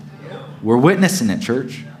effective? We're witnessing it,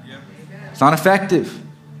 church. It's not effective.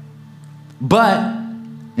 But,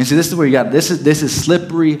 and see, this is where you got, this is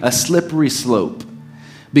slippery, a slippery slope.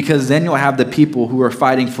 Because then you'll have the people who are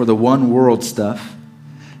fighting for the one world stuff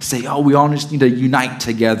say, oh, we all just need to unite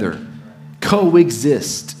together,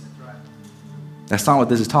 coexist. That's not what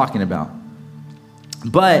this is talking about.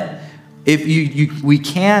 But if we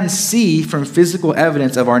can see from physical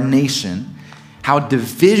evidence of our nation how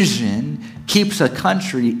division keeps a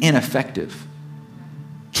country ineffective,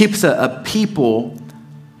 keeps a people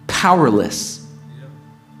powerless.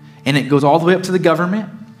 And it goes all the way up to the government,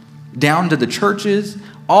 down to the churches,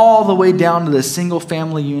 all the way down to the single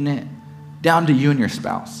family unit, down to you and your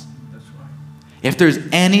spouse. That's right. If there's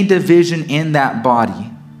any division in that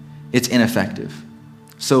body, it's ineffective.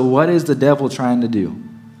 So what is the devil trying to do?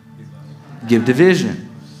 Give division.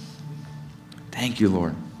 Thank you,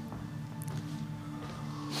 Lord.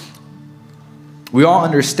 We all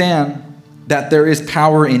understand that there is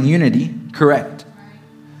power in unity, correct?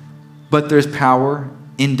 But there's power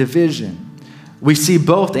in division. We see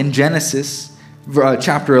both in Genesis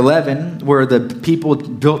chapter 11, where the people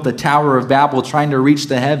built the Tower of Babel trying to reach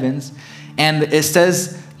the heavens. And it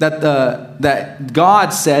says that God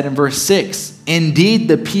said in verse 6, indeed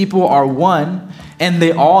the people are one, and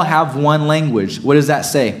they all have one language. What does that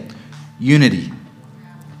say? Unity.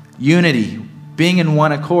 Unity, being in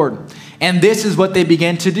one accord. And this is what they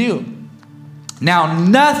began to do. Now,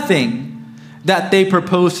 nothing that they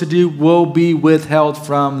propose to do will be withheld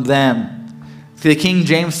from them. The King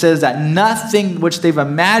James says that nothing which they've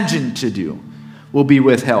imagined to do will be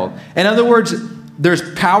withheld. In other words,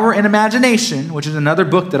 there's power in imagination, which is another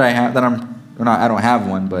book that I have, I don't have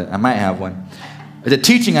one, but I might have one. It's a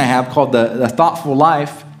teaching I have called the Thoughtful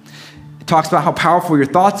Life. It talks about how powerful your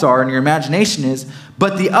thoughts are and your imagination is.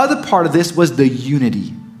 But the other part of this was the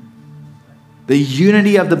unity. The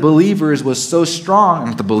unity of the believers was so strong,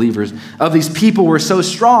 not the believers, of these people were so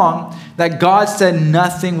strong that God said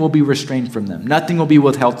nothing will be restrained from them. Nothing will be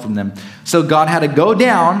withheld from them. So God had to go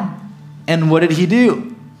down, and what did he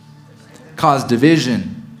do? Cause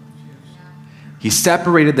division. He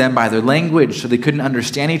separated them by their language so they couldn't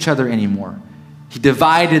understand each other anymore. He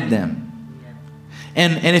divided them.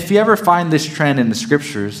 And if you ever find this trend in the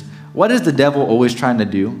scriptures, what is the devil always trying to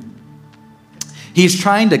do? He's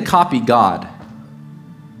trying to copy God.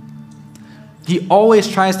 He always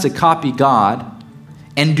tries to copy God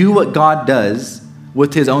and do what God does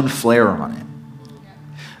with his own flair on it.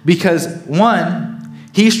 Because one,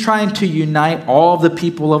 he's trying to unite all the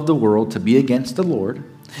people of the world to be against the Lord.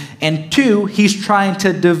 And two, he's trying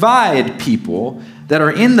to divide people that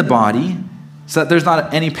are in the body so that there's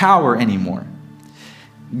not any power anymore.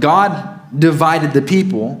 God divided the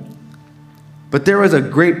people, but there was a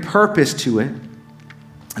great purpose to it.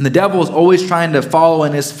 And the devil is always trying to follow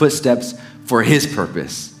in his footsteps for his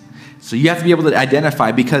purpose. So you have to be able to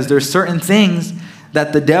identify, because there's certain things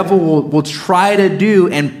that the devil will try to do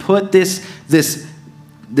and put this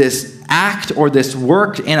act or this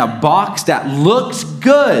work in a box that looks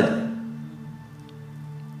good.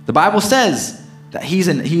 The Bible says that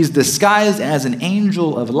he's disguised as an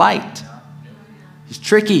angel of light. He's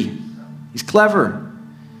tricky. He's clever.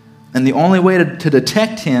 And the only way to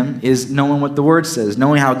detect him is knowing what the Word says,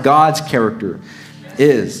 knowing how God's character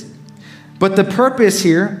is. But the purpose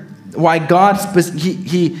here, why God,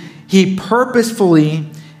 he purposefully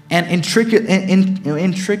and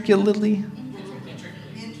intricately,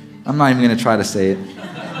 I'm not even going to try to say it,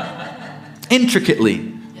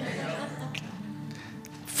 intricately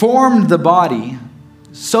formed the body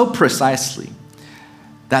so precisely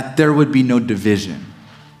that there would be no division.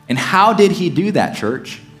 And how did he do that,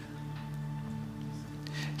 church?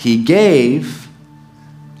 He gave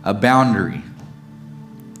a boundary.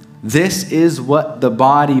 This is what the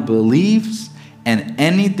body believes, and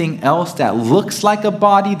anything else that looks like a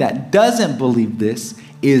body that doesn't believe this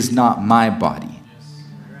is not my body.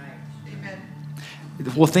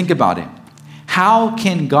 Well, think about it. How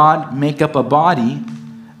can God make up a body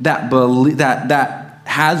that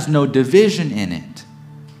has no division in it?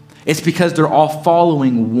 It's because they're all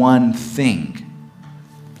following one thing,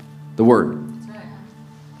 the Word.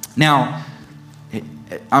 Now,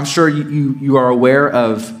 I'm sure you are aware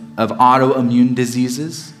of autoimmune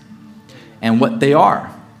diseases and what they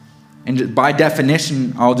are. And by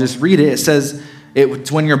definition, I'll just read it. It says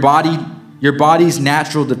it's when your body's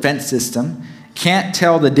natural defense system can't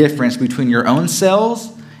tell the difference between your own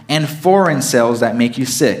cells and foreign cells that make you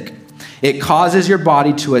sick. It causes your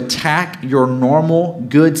body to attack your normal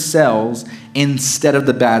good cells instead of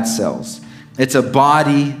the bad cells. It's a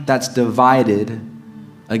body that's divided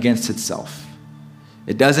against itself.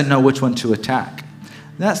 It doesn't know which one to attack.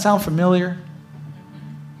 Does that sound familiar?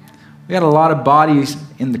 We got a lot of bodies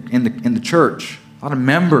in the church, a lot of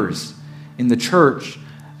members in the church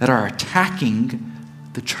that are attacking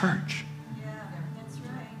the church. Yeah, that's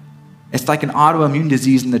right. It's like an autoimmune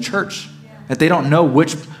disease in the church, that they don't know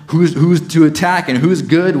who's to attack and who's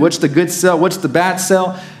good, what's the good cell, what's the bad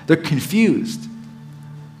cell. They're confused.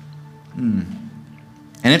 And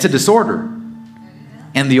it's a disorder.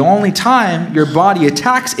 And the only time your body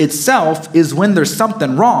attacks itself is when there's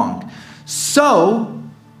something wrong. So,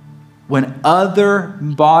 when other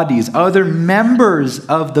bodies, other members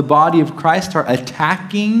of the body of Christ are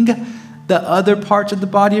attacking the other parts of the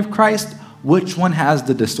body of Christ, which one has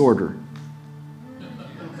the disorder?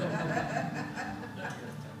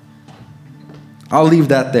 I'll leave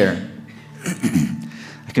that there.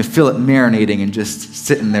 I can feel it marinating and just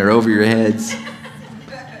sitting there over your heads.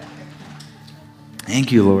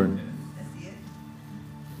 Thank you, Lord.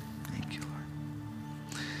 Thank you, Lord.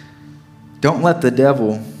 Don't let the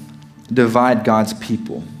devil divide God's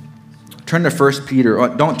people. Turn to 1 Peter.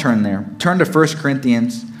 Oh, don't turn there. Turn to 1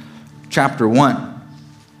 Corinthians chapter 1.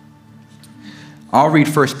 I'll read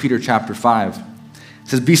 1 Peter chapter 5. It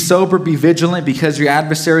says, "Be sober, be vigilant, because your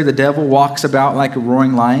adversary, the devil, walks about like a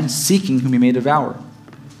roaring lion, seeking whom he may devour."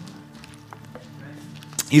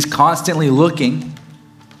 He's constantly looking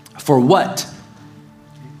for what?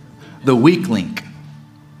 The weak link.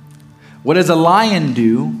 What does a lion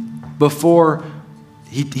do before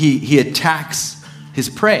he attacks his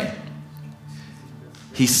prey?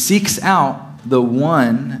 He seeks out the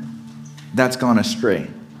one that's gone astray.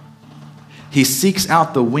 He seeks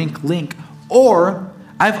out the weak link. Or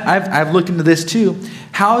I've looked into this too.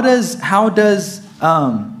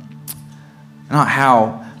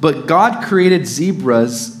 But God created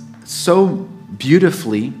zebras so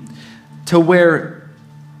beautifully to where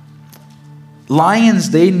lions,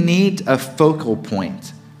 they need a focal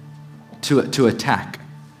point to attack.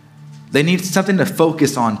 They need something to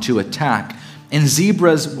focus on to attack. And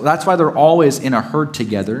zebras, that's why they're always in a herd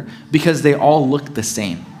together, because they all look the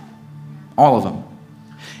same. All of them.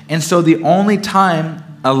 And so the only time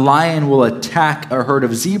a lion will attack a herd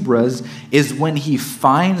of zebras is when he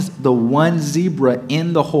finds the one zebra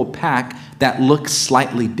in the whole pack that looks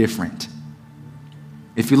slightly different.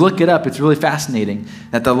 If you look it up, it's really fascinating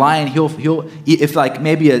that the lion, if like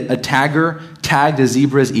maybe a tagger tagged a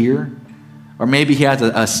zebra's ear, or maybe he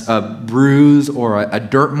has a bruise or a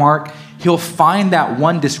dirt mark, he'll find that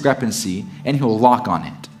one discrepancy and he'll lock on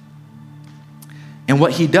it. And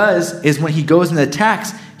what he does is when he goes and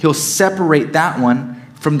attacks, he'll separate that one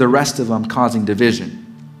from the rest of them, causing division.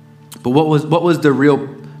 But what was the real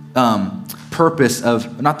purpose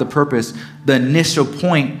of, not the purpose, the initial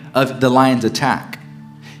point of the lion's attack?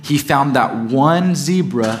 He found that one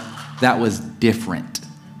zebra that was different.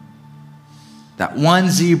 That one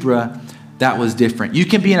zebra that was different. You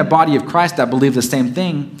can be in a body of Christ that believe the same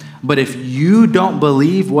thing, but if you don't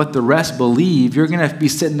believe what the rest believe, you're going to be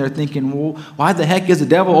sitting there thinking, well, why the heck is the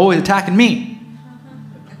devil always attacking me?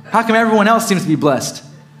 How come everyone else seems to be blessed?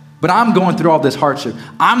 But I'm going through all this hardship.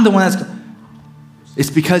 I'm the one that's... It's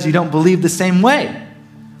because you don't believe the same way.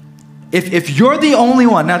 If you're the only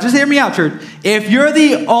one, now just hear me out, church. If you're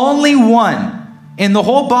the only one in the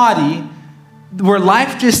whole body where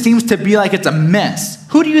life just seems to be like it's a mess,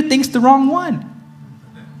 who do you think's the wrong one?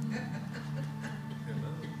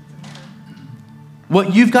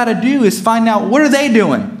 What you've got to do is find out, what are they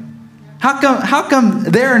doing? How come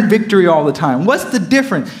they're in victory all the time? What's the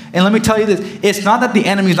difference? And let me tell you this. It's not that the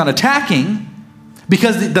enemy's not attacking,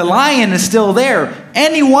 because the lion is still there.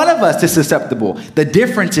 Any one of us is susceptible. The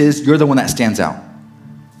difference is you're the one that stands out.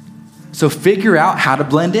 So figure out how to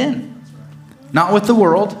blend in. Not with the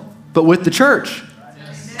world, but with the church.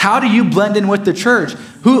 How do you blend in with the church?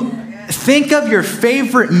 Think of your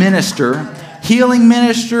favorite minister, healing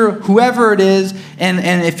minister, whoever it is,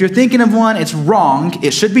 and if you're thinking of one, it's wrong.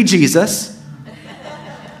 It should be Jesus.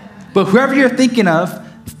 But whoever you're thinking of,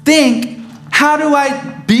 think, how do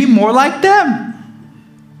I be more like them?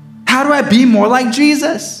 How do I be more like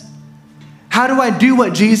Jesus? How do I do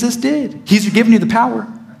what Jesus did? He's given you the power,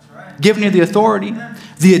 given you the authority.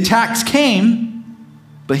 The attacks came,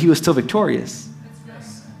 but he was still victorious.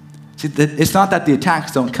 See, it's not that the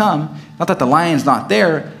attacks don't come, not that the lion's not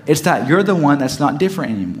there, it's that you're the one that's not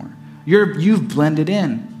different anymore. You've blended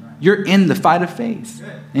in. You're in the fight of faith.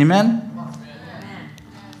 Amen?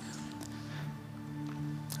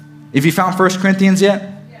 If you found 1 Corinthians yet?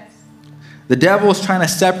 The devil is trying to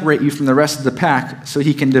separate you from the rest of the pack so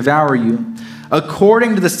he can devour you.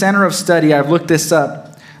 According to the Center of Study, I've looked this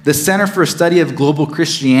up, the Center for Study of Global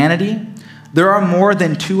Christianity, there are more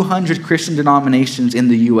than 200 Christian denominations in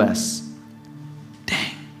the U.S.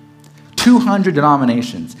 Dang. 200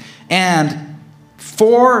 denominations. And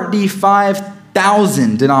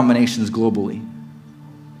 45,000 denominations globally.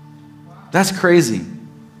 That's crazy.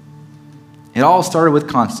 It all started with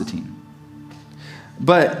Constantine.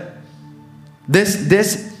 But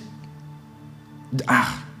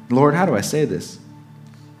Lord, how do I say this?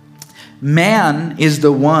 Man is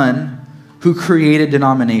the one who created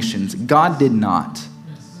denominations. God did not.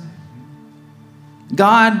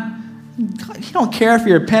 God, he don't care if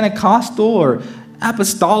you're Pentecostal or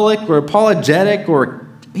apostolic or apologetic, or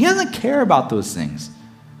he doesn't care about those things.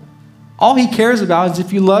 All he cares about is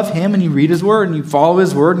if you love him and you read his word and you follow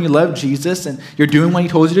his word and you love Jesus and you're doing what he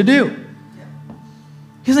told you to do.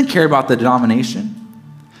 He doesn't care about the denomination.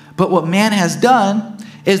 But what man has done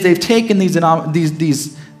is they've taken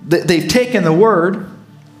they've taken the word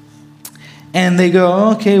and they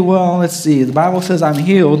go, okay, well, let's see. The Bible says I'm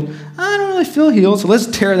healed. I don't really feel healed, so let's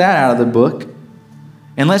tear that out of the book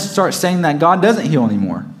and let's start saying that God doesn't heal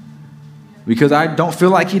anymore because I don't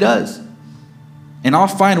feel like he does. And I'll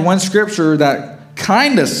find one scripture that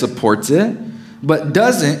kind of supports it, but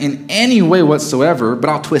doesn't in any way whatsoever, but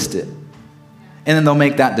I'll twist it. And then they'll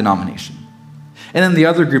make that denomination. And then the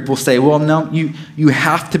other group will say, well, no, you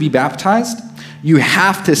have to be baptized. You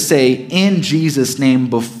have to say in Jesus' name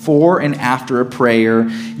before and after a prayer.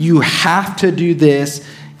 You have to do this,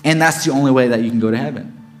 and that's the only way that you can go to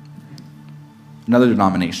heaven. Another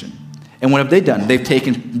denomination. And what have they done? They've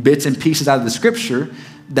taken bits and pieces out of the scripture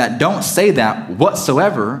that don't say that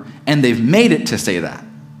whatsoever, and they've made it to say that.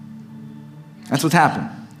 That's what's happened.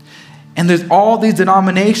 And there's all these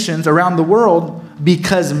denominations around the world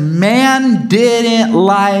because man didn't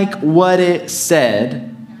like what it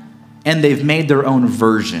said, and they've made their own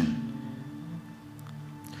version.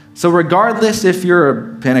 So regardless if you're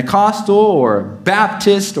a Pentecostal or a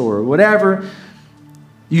Baptist or whatever,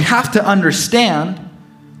 you have to understand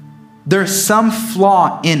there's some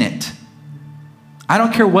flaw in it. I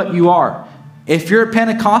don't care what you are. If you're a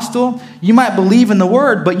Pentecostal, you might believe in the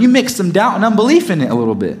word, but you mix some doubt and unbelief in it a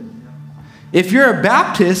little bit. If you're a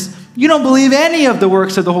Baptist, you don't believe any of the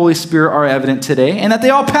works of the Holy Spirit are evident today and that they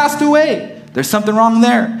all passed away. There's something wrong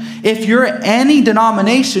there. If you're any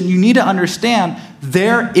denomination, you need to understand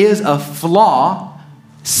there is a flaw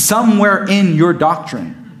somewhere in your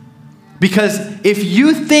doctrine. Because if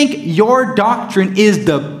you think your doctrine is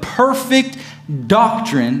the perfect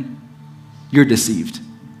doctrine, you're deceived.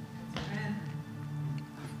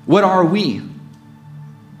 What are we?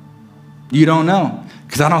 You don't know,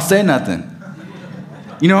 because I don't say nothing.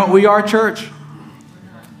 You know what we are, church?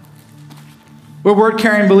 We're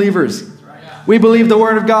word-carrying believers. We believe the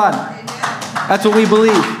Word of God. That's what we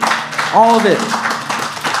believe. All of it.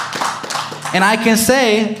 And I can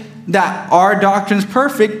say that our doctrine's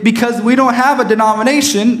perfect because we don't have a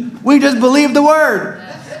denomination. We just believe the Word.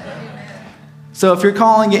 So if you're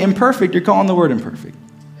calling it imperfect, you're calling the Word imperfect.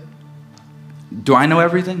 Do I know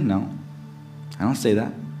everything? No. I don't say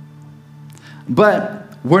that.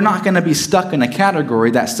 But we're not going to be stuck in a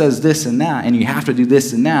category that says this and that, and you have to do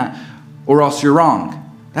this and that, or else you're wrong.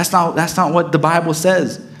 That's not what the Bible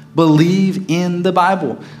says. Believe in the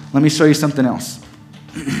Bible. Let me show you something else.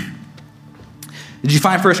 Did you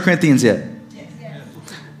find 1 Corinthians yet? Yes.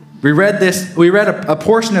 We read a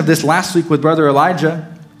portion of this last week with Brother Elijah.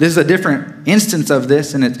 This is a different instance of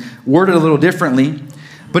this, and it's worded a little differently.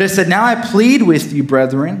 But it said, "Now I plead with you,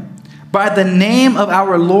 brethren, by the name of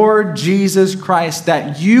our Lord Jesus Christ,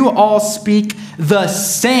 that you all speak the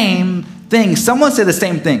same thing." Someone say the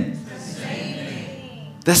same thing.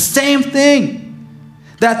 The same thing.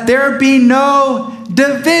 That there be no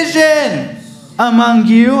division among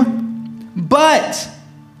you, but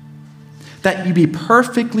that you be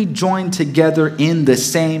perfectly joined together in the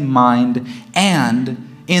same mind and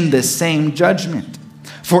in the same judgment.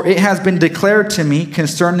 For it has been declared to me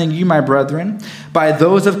concerning you, my brethren, by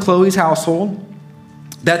those of Chloe's household,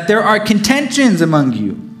 that there are contentions among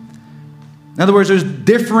you. In other words, there's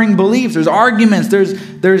differing beliefs, there's arguments,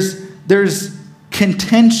 there's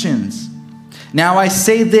contentions. Now I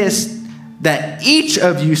say this, that each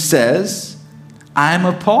of you says, "I am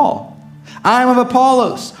of Paul, I am of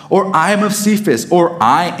Apollos, or I am of Cephas, or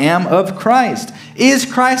I am of Christ." Is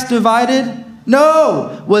Christ divided?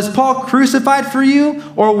 No. Was Paul crucified for you,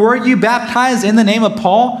 or were you baptized in the name of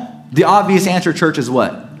Paul? The obvious answer, church, is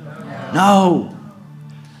what? No.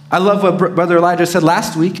 I love what Brother Elijah said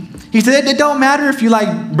last week. He said, it don't matter if you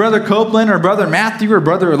like Brother Copeland or Brother Matthew or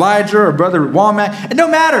Brother Elijah or Brother Walmack. It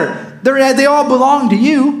don't matter. They all belong to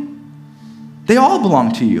you. They all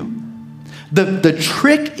belong to you. The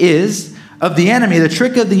trick is of the enemy. The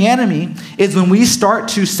trick of the enemy is when we start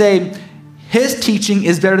to say his teaching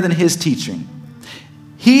is better than his teaching.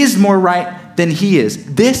 He's more right than he is.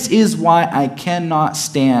 This is why I cannot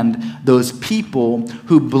stand those people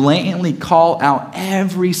who blatantly call out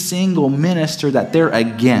every single minister that they're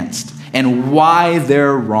against and why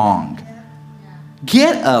they're wrong.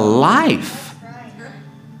 Get a life.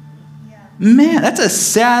 Man, that's a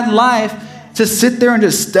sad life to sit there and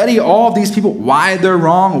just study all of these people, why they're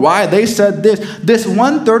wrong, why they said this. This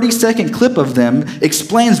 1 30-second clip of them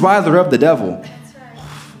explains why they're of the devil.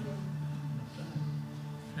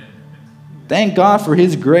 Thank God for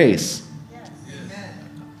his grace.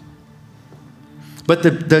 But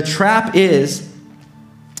the trap is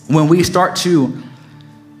when we start to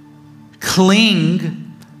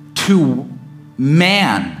cling to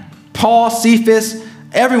man. Paul, Cephas,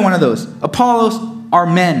 every one of those. Apollos are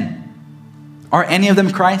men. Are any of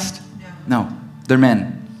them Christ? No, they're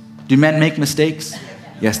men. Do men make mistakes?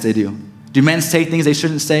 Yes, they do. Do men say things they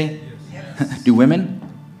shouldn't say? Do women?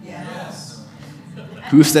 Yes.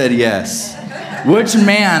 Who said yes? Which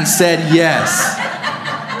man said yes?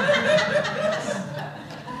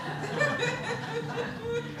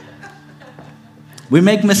 We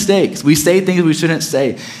make mistakes. We say things we shouldn't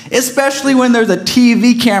say. Especially when there's a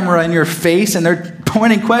TV camera in your face and they're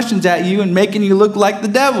pointing questions at you and making you look like the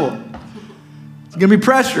devil. It's going to be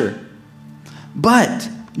pressure. But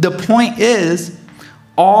the point is,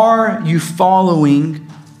 are you following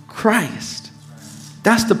Christ?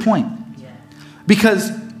 That's the point.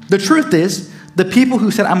 Because the truth is, the people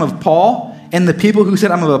who said, I'm of Paul, and the people who said,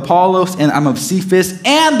 I'm of Apollos, and I'm of Cephas,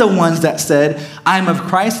 and the ones that said, I'm of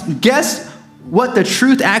Christ, guess what the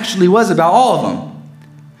truth actually was about all of them?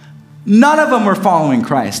 None of them were following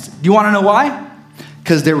Christ. Do you want to know why?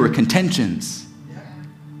 Because there were contentions.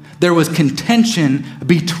 There was contention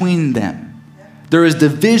between them. There is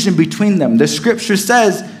division between them. The scripture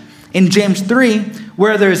says in James 3,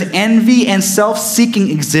 where there's envy and self-seeking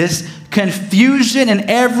exists, Confusion and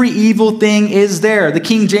every evil thing is there. The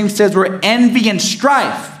King James says where envy and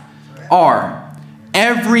strife are,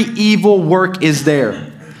 every evil work is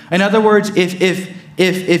there. In other words,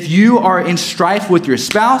 if you are in strife with your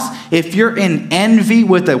spouse, if you're in envy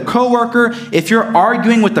with a coworker, if you're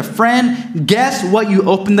arguing with a friend, guess what you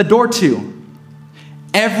open the door to?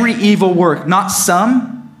 Every evil work. Not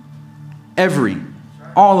some, every.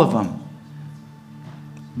 All of them.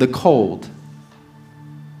 The cold.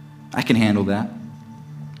 I can handle that.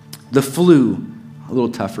 The flu, a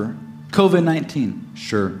little tougher. COVID-19,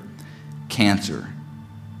 sure. Cancer.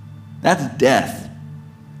 That's death.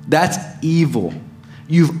 That's evil.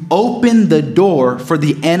 You've opened the door for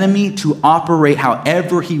the enemy to operate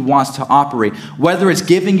however he wants to operate, whether it's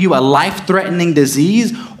giving you a life-threatening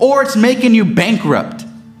disease or it's making you bankrupt.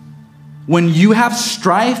 When you have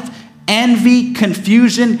strife, envy,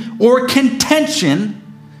 confusion, or contention,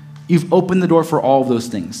 you've opened the door for all of those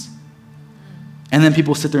things. And then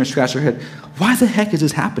people sit there and scratch their head. Why the heck is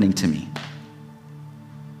this happening to me?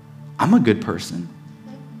 I'm a good person.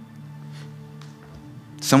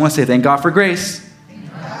 Someone say, thank God for grace.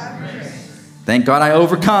 Thank God I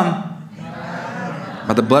overcome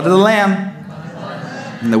by the blood of the Lamb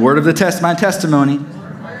and the word of my testimony.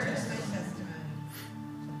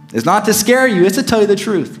 It's not to scare you, it's to tell you the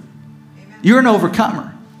truth. You're an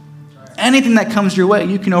overcomer. Anything that comes your way,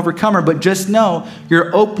 you can overcome her, but just know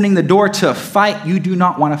you're opening the door to a fight you do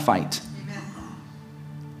not want to fight.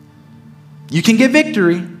 You can get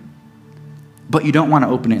victory, but you don't want to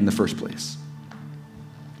open it in the first place.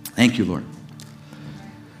 Thank you, Lord.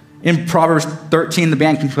 In Proverbs 13, the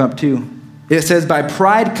band can come up too. It says, by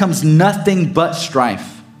pride comes nothing but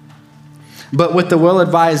strife, but with the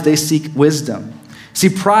well-advised they seek wisdom. See,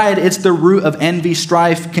 pride, it's the root of envy,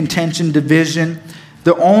 strife, contention, division.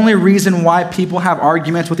 The only reason why people have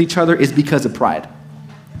arguments with each other is because of pride.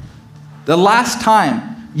 The last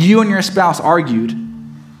time you and your spouse argued,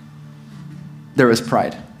 there was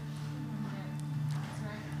pride.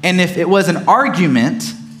 And if it was an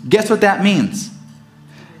argument, guess what that means?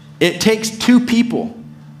 It takes two people.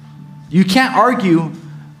 You can't argue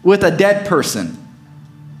with a dead person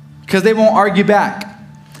because they won't argue back.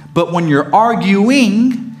 But when you're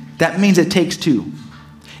arguing, that means it takes two.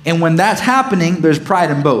 And when that's happening, there's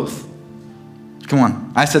pride in both. Come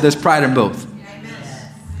on. I said there's pride in both.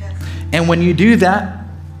 And when you do that,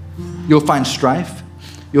 you'll find strife.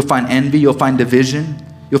 You'll find envy. You'll find division.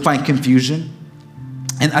 You'll find confusion.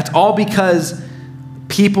 And that's all because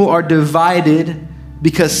people are divided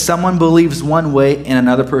because someone believes one way and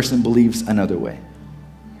another person believes another way.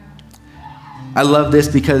 I love this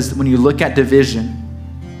because when you look at division,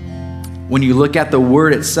 when you look at the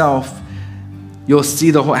word itself, you'll see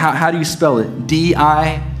the whole, how do you spell it?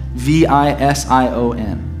 D-I-V-I-S-I-O-N.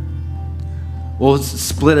 Well, let's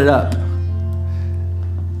split it up.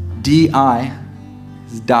 D-I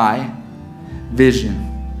is die, vision.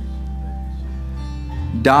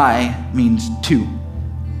 Die means two.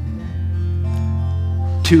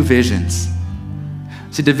 Two visions.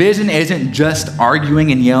 See, division isn't just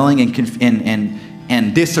arguing and yelling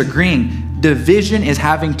and disagreeing. Division is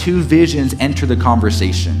having two visions enter the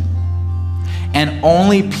conversation. And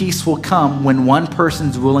only peace will come when one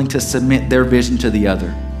person's willing to submit their vision to the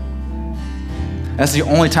other. That's the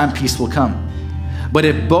only time peace will come. But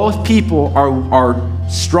if both people are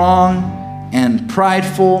strong and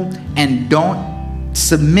prideful and don't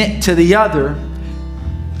submit to the other,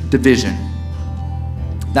 division.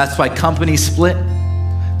 That's why companies split.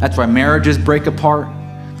 That's why marriages break apart.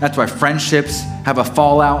 That's why friendships have a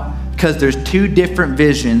fallout, because there's two different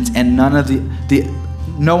visions and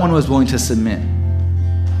no one was willing to submit.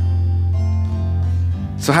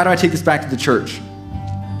 So how do I take this back to the church?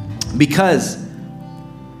 Because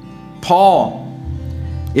Paul,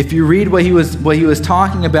 if you read what he was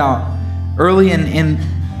talking about early in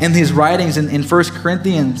his writings in 1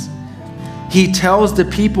 Corinthians, he tells the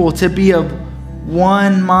people to be of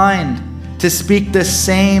one mind, to speak the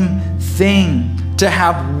same thing, to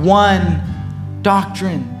have one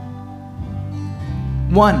doctrine.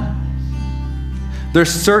 One. There's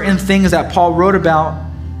certain things that Paul wrote about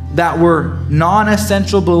that were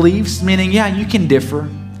non-essential beliefs, meaning, yeah, you can differ.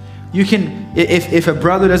 You can, if a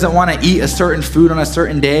brother doesn't want to eat a certain food on a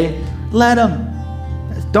certain day, let him.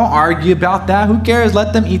 Don't argue about that. Who cares?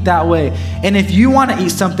 Let them eat that way. And if you want to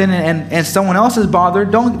eat something and someone else is bothered,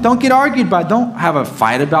 don't get argued by it. Don't have a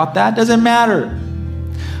fight about that. Doesn't matter.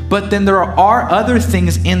 But then there are other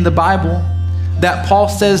things in the Bible that Paul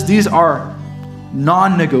says these are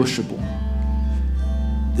non-negotiable.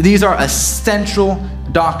 These are essential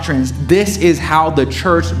doctrines. This is how the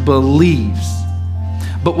church believes.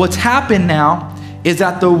 But what's happened now is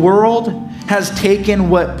that the world has taken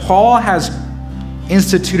what Paul has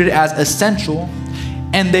instituted as essential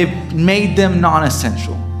and they've made them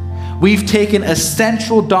non-essential. We've taken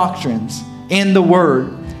essential doctrines in the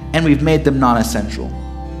Word and we've made them non-essential.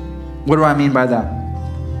 What do I mean by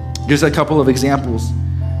that? Just a couple of examples.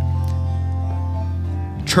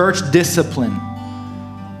 Church discipline.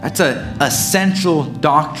 That's an essential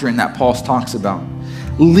doctrine that Paul talks about.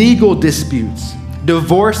 Legal disputes,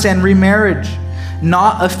 divorce and remarriage,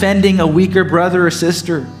 not offending a weaker brother or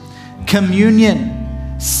sister,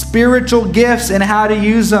 communion, spiritual gifts and how to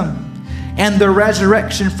use them, and the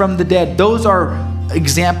resurrection from the dead. Those are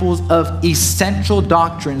examples of essential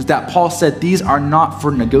doctrines that Paul said these are not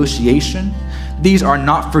for negotiation. These are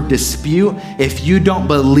not for dispute. If you don't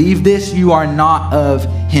believe this, you are not of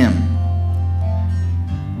him.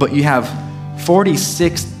 But you have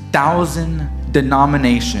 46,000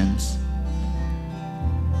 denominations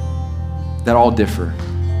that all differ.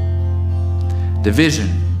 Division.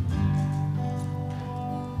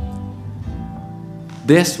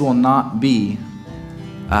 This will not be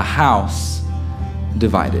a house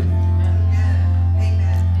divided.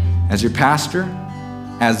 As your pastor,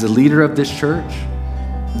 as the leader of this church,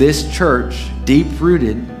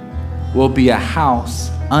 deep-rooted, will be a house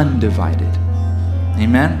undivided.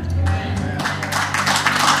 Amen?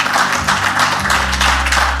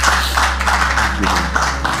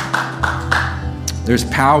 There's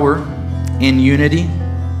power in unity.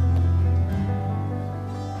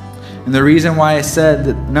 And the reason why I said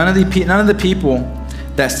that none of the people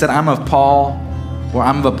that said, I'm of Paul, or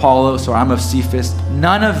I'm of Apollos, or I'm of Cephas,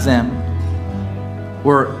 none of them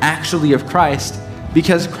were actually of Christ,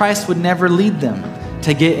 because Christ would never lead them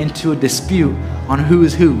to get into a dispute on who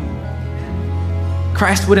is who.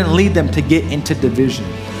 Christ wouldn't lead them to get into division.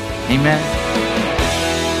 Amen.